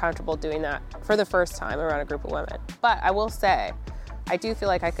little more comfortable doing that for the first time around a group of women. But I will say, I do feel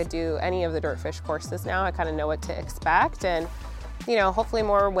like I could do any of the Dirtfish courses now. I kind of know what to expect, and you know, hopefully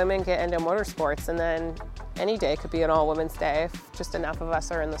more women get into motorsports, and then any day could be an all-women's day if just enough of us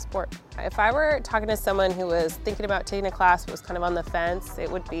are in the sport. If I were talking to someone who was thinking about taking a class but was kind of on the fence,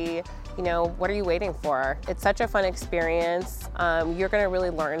 it would be, you know, what are you waiting for? It's such a fun experience. You're going to really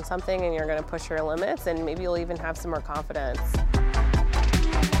learn something, and you're going to push your limits, and maybe you'll even have some more confidence.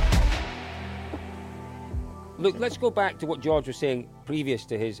 Look, let's go back to what George was saying previous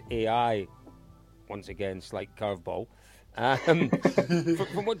to his AI, once again, slight curveball. From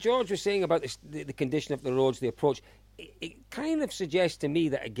what George was saying about the condition of the roads, the approach, it kind of suggests to me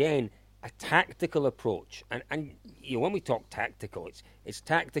that, again, a tactical approach, and you know, when we talk tactical, it's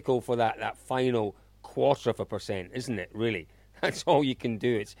tactical for that final 0.25%, isn't it, really? That's all you can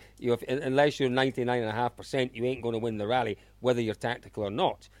do. It's, you know, unless you're 99.5%, you ain't going to win the rally, whether you're tactical or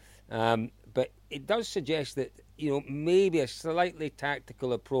not. But it does suggest that, you know, maybe a slightly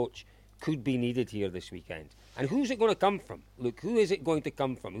tactical approach could be needed here this weekend. And who's it going to come from? Look, who is it going to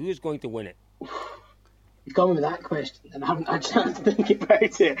come from? Who is going to win it? You've gone with that question, and I haven't had a chance to think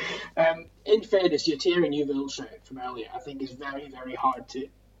about it. In fairness, your Thierry Neuville shout from earlier, I think, is very, very hard to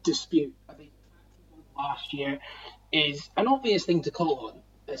dispute. I think last year is an obvious thing to call on.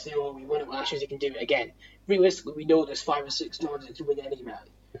 They say, oh, we won it last year, so you can do it again. Realistically, we know there's 5 or 6 drivers to win any rally.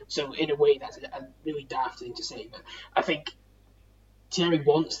 So in a way, that's a really daft thing to say. But I think Thierry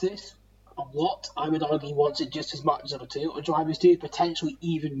wants this a lot. I would argue he wants it just as much as other Toyota drivers do, potentially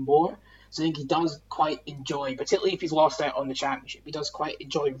even more. So I think he does quite enjoy, particularly if he's lost out on the championship, he does quite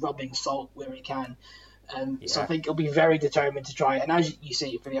enjoy rubbing salt where he can. So I think he'll be very determined to try it. And as you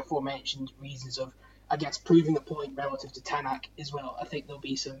say, for the aforementioned reasons of, I guess, proving a point relative to Tanak as well, I think there'll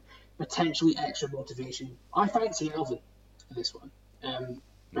be some potentially extra motivation. I fancy Elvin for this one.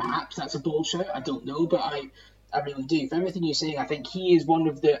 Perhaps that's a bold shout, I don't know, but I really do. For everything you're saying, I think he is one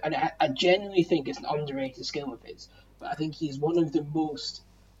of the, and I genuinely think it's an underrated skill of his, but I think he's one of the most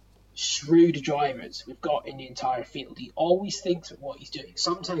shrewd drivers we've got in the entire field. He always thinks of what he's doing.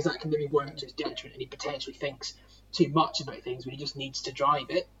 Sometimes that can maybe work to his detriment, and he potentially thinks too much about things when he just needs to drive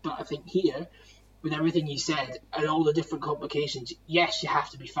it. But I think here, with everything you said and all the different complications, yes, you have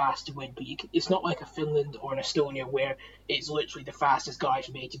to be fast to win, but it's not like a Finland or an Estonia where it's literally the fastest guy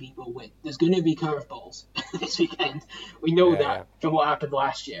from A to B will win. There's going to be curveballs this weekend. We know that from what happened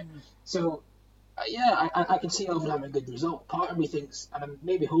last year. So, I can see Elvin having a good result. Part of me thinks, and I'm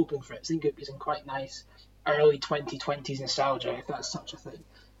maybe hoping for it, I think it'd be some quite nice early 2020s nostalgia, if that's such a thing.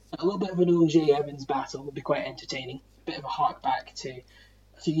 A little bit of an OJ Evans battle would be quite entertaining. A bit of a hark back to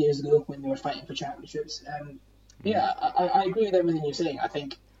a few years ago when they were fighting for championships. I agree with everything you're saying. I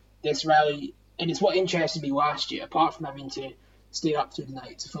think this rally, and it's what interested me last year, apart from having to stay up through the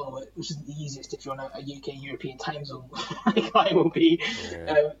night to follow it, which isn't the easiest if you're on a UK European time zone like I will be.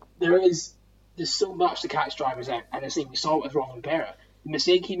 There's so much to catch drivers out, and I think we saw it with Roman Pera. The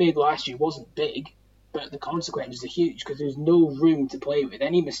mistake he made last year wasn't big, but the consequences are huge because there's no room to play with.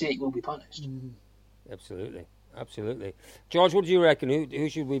 Any mistake will be punished. Absolutely. George, what do you reckon? Who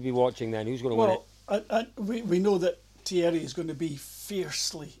should we be watching then? Who's going to win it? We know that Thierry is going to be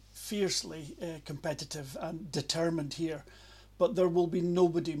fiercely competitive and determined here, but there will be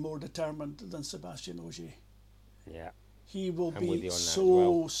nobody more determined than Sébastien Ogier. Yeah. He will be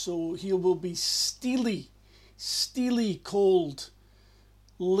he will be steely cold,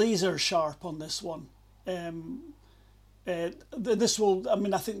 laser sharp on this one. I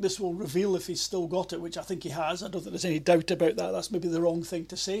think this will reveal if he's still got it, which I think he has. I don't think there's any doubt about that. That's maybe the wrong thing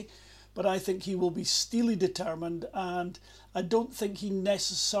to say. But I think he will be steely determined, and I don't think he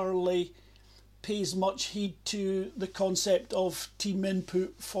necessarily pays much heed to the concept of team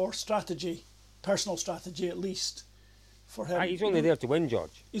input for strategy, personal strategy at least. For him, he's only there to win,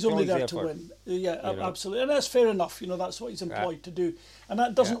 George. He's only there to win. Yeah, absolutely, and that's fair enough. That's what he's employed to do, and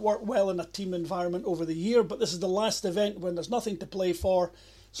that doesn't work well in a team environment over the year. But this is the last event when there's nothing to play for,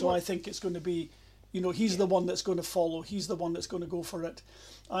 so I think it's going to be, he's the one that's going to follow. He's the one that's going to go for it.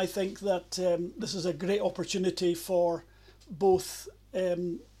 I think that this is a great opportunity for both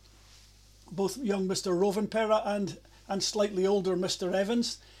young Mr. Rovanperä and slightly older Mr.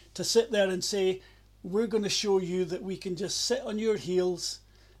 Evans to sit there and say, we're going to show you that we can just sit on your heels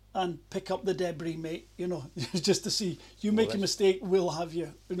and pick up the debris, mate. Just to see you make a mistake, we'll have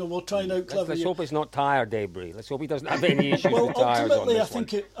you. We'll try and out-clever you. Let's hope it's not tyre debris. Let's hope he doesn't have any issues with tyres on this one.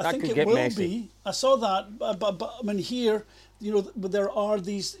 I think it will be. I saw that, but I mean here, there are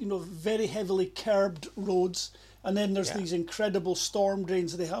these, very heavily curbed roads, and then there's these incredible storm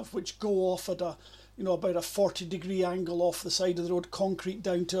drains they have, which go off at about a 40-degree angle off the side of the road, concrete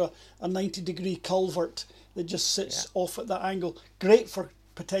down to a 90-degree culvert that just sits off at that angle. Great for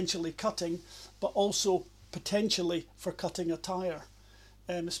potentially cutting, but also potentially for cutting a tyre.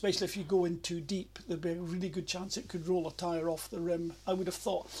 Especially if you go in too deep, there'd be a really good chance it could roll a tyre off the rim, I would have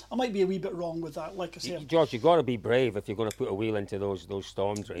thought. I might be a wee bit wrong with that, like I say. George, you've got to be brave if you're going to put a wheel into those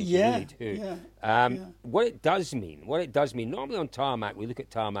storm drains. You really do. What it does mean, normally on tarmac, we look at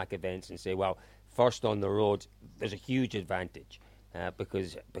tarmac events and say, well, first on the road, there's a huge advantage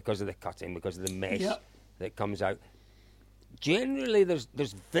because of the cutting, because of the mesh that comes out. Generally, there's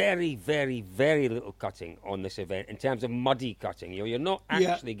very, very, very little cutting on this event in terms of muddy cutting. You're not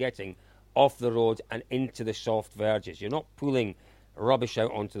actually getting off the road and into the soft verges. You're not pulling rubbish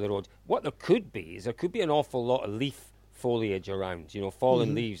out onto the road. What there could be an awful lot of leaf foliage around,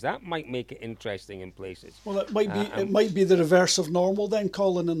 fallen leaves. That might make it interesting in places. Well, it might be the reverse of normal then,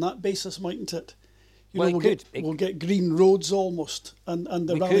 Colin, on that basis, mightn't it? We'll get green roads almost, and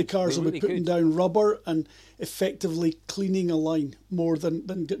the rally cars will be putting down rubber and effectively cleaning a line more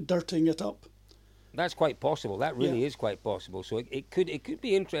than dirting it up. That's quite possible. That really is quite possible. So it could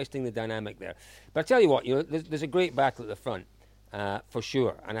be interesting, the dynamic there. But I tell you what, there's a great battle at the front for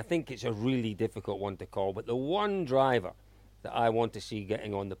sure, and I think it's a really difficult one to call. But the one driver that I want to see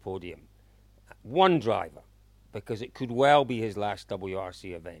getting on the podium, because it could well be his last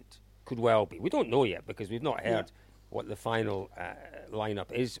WRC event. Could well be. We don't know yet because we've not heard what the final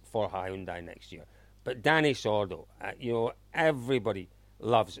lineup is for Hyundai next year. But Danny Sordo, everybody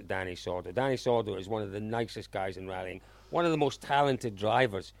loves Danny Sordo. Danny Sordo is one of the nicest guys in rallying, one of the most talented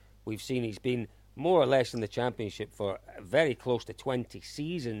drivers we've seen. He's been more or less in the championship for very close to 20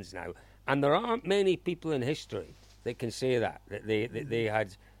 seasons now, and there aren't many people in history that can say that they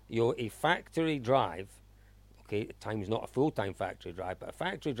had a factory drive. Okay, at times not a full-time factory drive, but a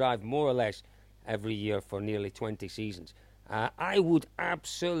factory drive more or less every year for nearly 20 seasons. I would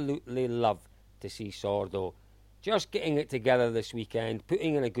absolutely love to see Sordo just getting it together this weekend,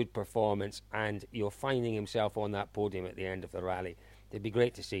 putting in a good performance, and finding himself on that podium at the end of the rally. It'd be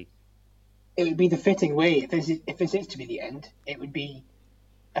great to see. It would be the fitting way, if this is to be the end, it would be,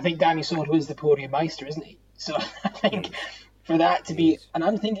 I think Danny Sordo is the podium meister, isn't he? So I think for that to be, and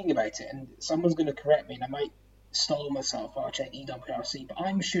I'm thinking about it, and someone's going to correct me, and I might stall myself while I check EWRC, but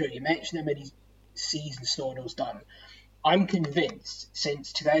I'm sure, you mentioned how many seasons Sordo's done. I'm convinced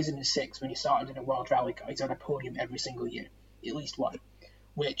since 2006, when he started in a World Rally Car, he's on a podium every single year, at least one,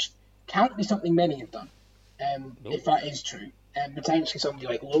 which can't be something many have done, if that is true. And potentially somebody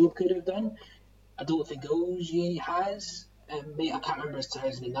like Loeb could have done. I don't think Ogier has. I can't remember his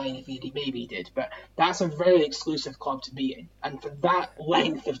 2009 if he maybe did, but that's a very exclusive club to be in. And for that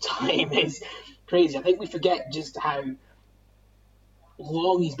length of time is crazy. I think we forget just how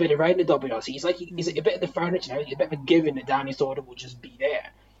long he's been around the WRC. He's a bit of the furniture now, a bit of a given that Danny Sordo will just be there.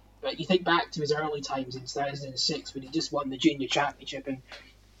 But you think back to his early times in 2006 when he just won the junior championship and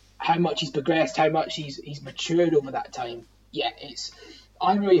how much he's progressed, how much he's matured over that time. Yeah,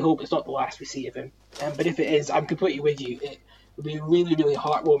 I really hope it's not the last we see of him. But if it is, I'm completely with you. It would be a really, really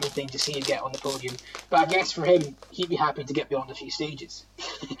heartwarming thing to see him get on the podium. But I guess for him, he'd be happy to get beyond a few stages,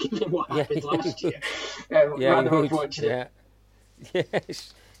 given what happened last year. Rather unfortunate.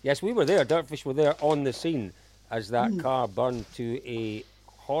 Yes, we were there. Dirtfish were there on the scene as that car burned to a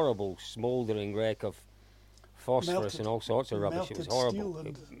horrible, smouldering wreck of phosphorus and all sorts of rubbish. It was horrible.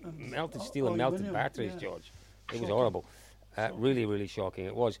 Melted steel and melted batteries, George. It was horrible. Really, really shocking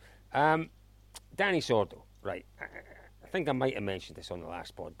it was. Danny Sordo, right. I think I might have mentioned this on the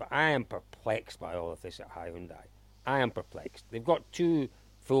last pod, but I am perplexed by all of this at Hyundai. I am perplexed. They've got 2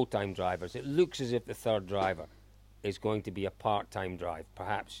 full-time drivers. It looks as if the third driver is going to be a part-time drive,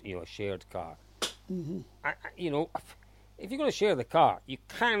 perhaps, a shared car. Mm-hmm. If you're going to share the car, you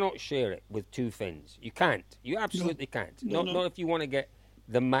cannot share it with 2 fins. You can't. You absolutely can't. Not if you want to get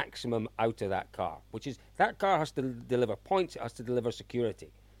the maximum out of that car, which is that car has to deliver points, it has to deliver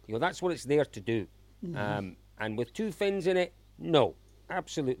security. That's what it's there to do. Mm-hmm. And with 2 fins in it, no,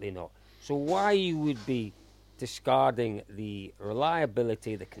 absolutely not. So why you would be discarding the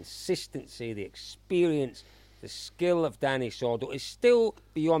reliability, the consistency, the experience, the skill of Danny Sordo is still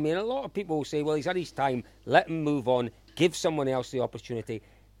beyond me. And a lot of people will say, well, he's had his time, let him move on, give someone else the opportunity.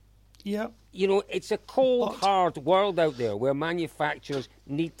 Yeah. It's a cold, hard world out there where manufacturers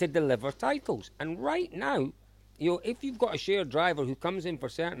need to deliver titles. And right now, if you've got a shared driver who comes in for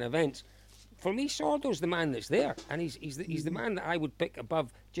certain events, for me, Sordo's the man that's there. And he's the man that I would pick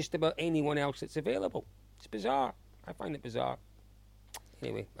above just about anyone else that's available. It's bizarre. I find it bizarre.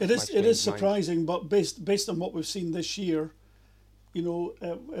 Anyway, it is surprising, but based on what we've seen this year,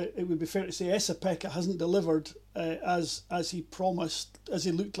 it would be fair to say Esa-Pekka hasn't delivered as he promised, as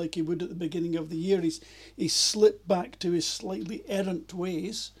he looked like he would at the beginning of the year. He's slipped back to his slightly errant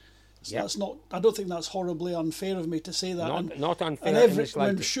ways. So that's not. I don't think that's horribly unfair of me to say that. Not unfair. And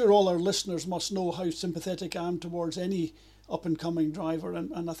I'm sure all our listeners must know how sympathetic I am towards any up-and-coming driver,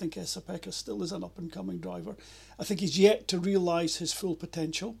 and I think Esa-Pekka still is an up-and-coming driver. I think he's yet to realise his full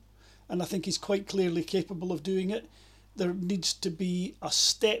potential, and I think he's quite clearly capable of doing it. There needs to be a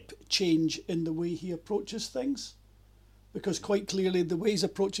step change in the way he approaches things, because quite clearly the way he's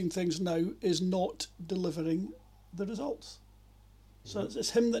approaching things now is not delivering the results. So it's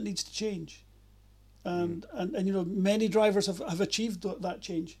him that needs to change. And many drivers have achieved that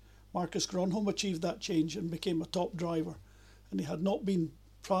change. Marcus Gronholm achieved that change and became a top driver, and he had not been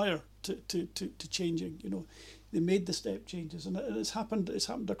prior to changing. They made the step changes, and it's happened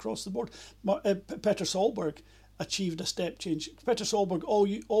across the board. Petter Solberg achieved a step change. Petter Solberg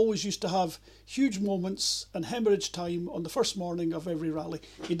always used to have huge moments and hemorrhage time on the first morning of every rally.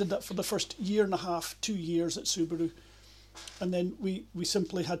 He did that for the first year and a half, 2 years at Subaru. And then we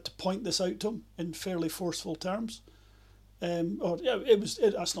simply had to point this out to him in fairly forceful terms.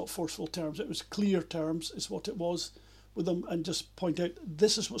 That's not forceful terms, it was clear terms is what it was with him, and just point out,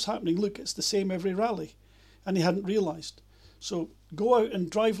 this is what's happening. Look, it's the same every rally. And he hadn't realised. So go out and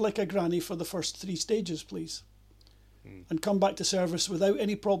drive like a granny for the first 3 stages, please. And come back to service without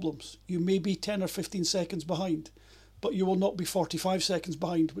any problems. You may be 10 or 15 seconds behind, but you will not be 45 seconds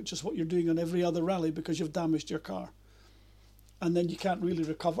behind, which is what you're doing on every other rally because you've damaged your car. And then you can't really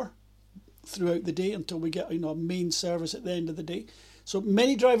recover throughout the day until we get a main service at the end of the day. So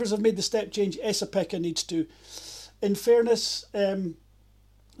many drivers have made the step change. Esa-Pekka needs to. In fairness,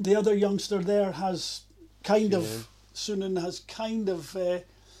 the other youngster there has Sunan has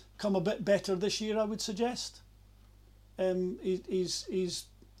come a bit better this year, I would suggest. He's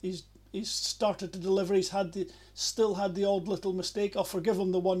started to deliver. He's still had the odd little mistake. I'll forgive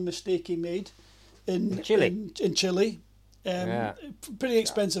him the one mistake he made in Chile. In Chile. Pretty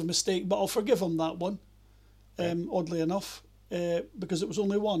expensive mistake, but I'll forgive him that one, oddly enough, because it was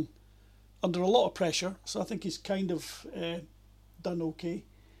only one. Under a lot of pressure, so I think he's kind of done okay.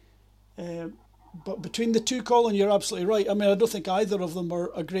 But between the two, Colin, you're absolutely right. I mean, I don't think either of them are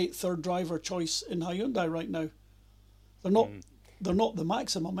a great third driver choice in Hyundai right now. They're not. They're not the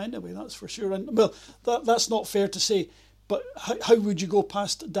maximum anyway. That's for sure. And well, that's not fair to say. But how would you go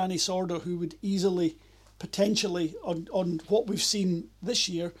past Danny Sordo, who would easily, potentially, on what we've seen this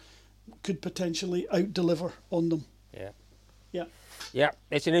year, could potentially out-deliver on them? Yeah,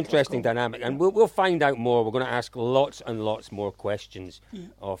 it's an interesting dynamic, and we'll find out more. We're going to ask lots and lots more questions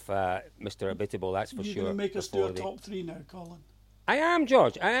of Mr. Abitable, that's for sure. You're going to make us do a top three now, Colin. I am,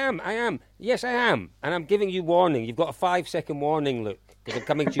 George. I am. Yes, I am. And I'm giving you warning. You've got a 5-second warning, Luke, because I'm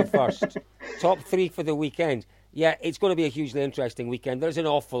coming to you first. Top three for the weekend. Yeah, it's going to be a hugely interesting weekend. There's an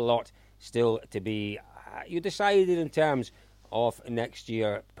awful lot still to be you decided in terms of next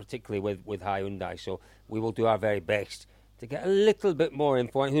year, particularly with Hyundai. So we will do our very best to get a little bit more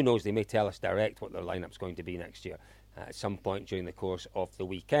info. And who knows, they may tell us direct what their lineup's going to be next year at some point during the course of the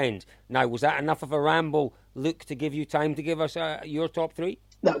weekend. Now, was that enough of a ramble, Luke, to give you time to give us your top three?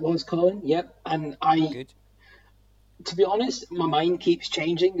 That was, Colin, yep. And Good. To be honest, my mind keeps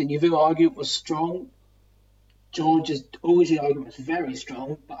changing. The Neuville argument was strong. George's Ogier argument was very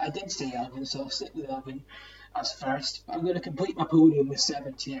strong, but I did say Elvin, so I'll stick with Elvin as first. But I'm going to complete my podium with Seb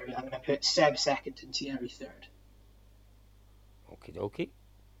and Thierry. I'm going to put Seb second and Thierry third. Okie dokie.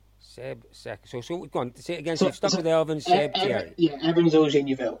 Seb second. So go on, say it again. So you've stuck with Elvin, Seb, Thierry. Yeah, Evans, Ogier,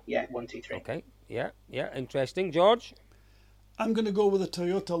 Neuville. Yeah, 1, 2, 3. Okay, yeah, interesting. George? I'm going to go with a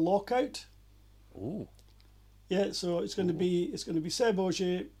Toyota lockout. Ooh. Yeah, so it's going to be Seb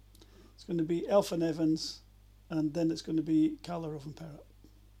Ogier, it's going to be Elfyn Evans, and then it's going to be Kalle Rovanperä.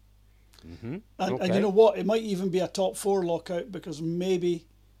 Mm-hmm. And you know what? It might even be a top four lockout, because maybe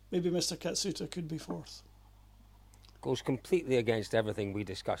Mr. Katsuta could be fourth. Goes completely against everything we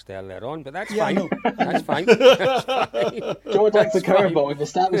discussed earlier on, but that's fine. That's fine. George likes the curveball. We've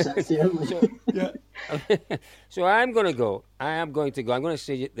established that. So I'm going to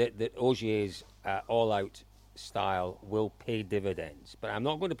say that Ogier's all-out style will pay dividends, but I'm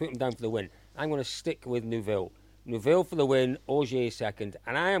not going to put him down for the win. I'm going to stick with Neuville. Neuville for the win, Ogier second,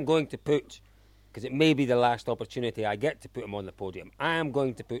 and I am going to put, because it may be the last opportunity I get to put him on the podium, I am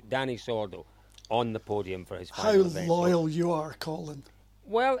going to put Danny Sordo on the podium for his final event. How loyal you are, Colin.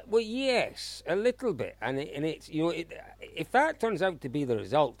 Well, yes, a little bit, and it's if that turns out to be the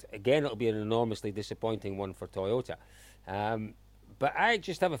result, again it'll be an enormously disappointing one for Toyota. But I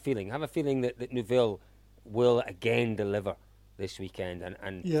just have a feeling that Neuville will again deliver this weekend,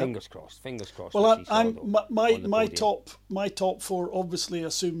 and fingers crossed. Well, my top four obviously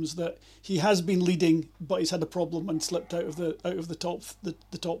assumes that he has been leading, but he's had a problem and slipped out of the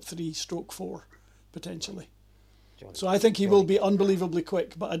top 3 stroke 4 potentially. So I think he will be unbelievably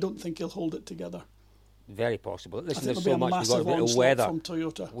quick, but I don't think he'll hold it together. Very possible. Listen, there's so much. We've got a bit of weather from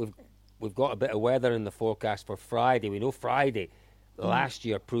Toyota. We've got a bit of weather in the forecast for Friday. We know Friday last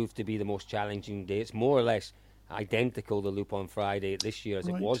year proved to be the most challenging day. It's more or less identical, the loop on Friday this year as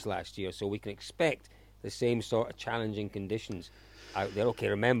it was last year, so we can expect the same sort of challenging conditions out there. Okay,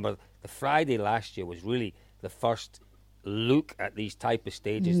 remember, the Friday last year was really the first look at these type of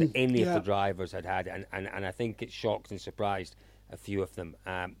stages that any of the drivers had, and I think it shocked and surprised a few of them.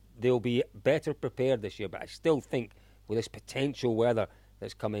 They'll be better prepared this year, but I still think with this potential weather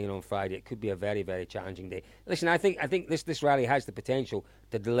that's coming in on Friday, it could be a very, very challenging day. Listen, I think this rally has the potential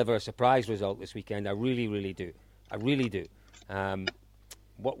to deliver a surprise result this weekend. I really, really do.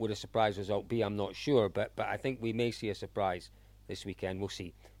 What would a surprise result be? I'm not sure, but I think we may see a surprise this weekend. We'll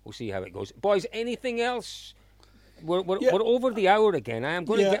see how it goes. Boys, anything else? We're over the hour again. I am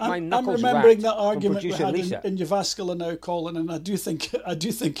going to get my knuckles I'm remembering racked that argument from we had Lisa. in Jyväskylä now, Colin, and I do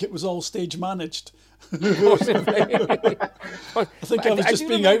think it was all stage managed. I think I was just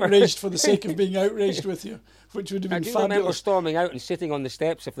being outraged for the sake of being outraged with you, which would have been fabulous. I remember storming out and sitting on the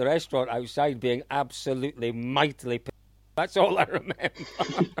steps of the restaurant outside being absolutely mightily pissed. That's all I remember.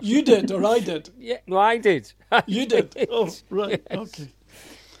 You did, or I did? Yeah, no, I did. You did? Oh, right, yes. okay.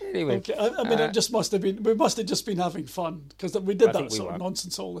 Anyway. Okay. I mean, it just must have been, we must have just been having fun, because we did that sort of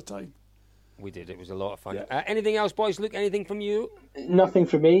nonsense all the time. We did. It was a lot of fun. Yeah. Anything else, boys? Luke, anything from you? Nothing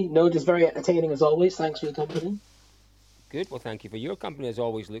from me. No, just very entertaining as always. Thanks for the company. Good. Well, thank you for your company as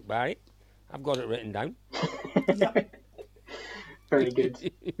always, Luke Barry. I've got it written down. Very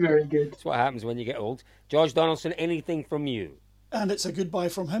good. Very good. That's what happens when you get old. George Donaldson, anything from you? And it's a goodbye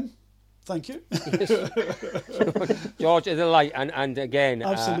from him. Thank you. George, a delight. And again,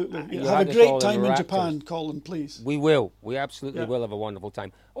 absolutely. you Have had a us great all in time in raptures. Japan, Colin, please. We will. We absolutely will have a wonderful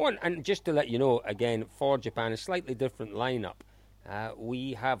time. Oh, and just to let you know, again, for Japan, a slightly different lineup.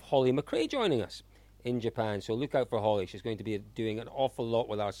 We have Holly McRae joining us in Japan. So look out for Holly. She's going to be doing an awful lot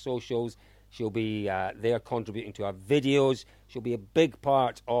with our socials. She'll be there contributing to our videos. She'll be a big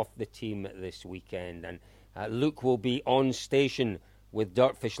part of the team this weekend. And Luke will be on station with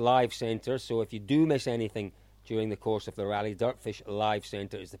Dirtfish Live Centre. So if you do miss anything during the course of the rally, Dirtfish Live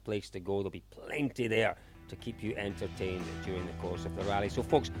Centre is the place to go. There'll be plenty there to keep you entertained during the course of the rally. So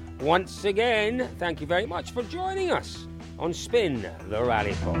folks, once again, thank you very much for joining us on Spin the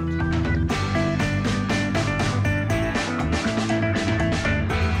Rally Pod.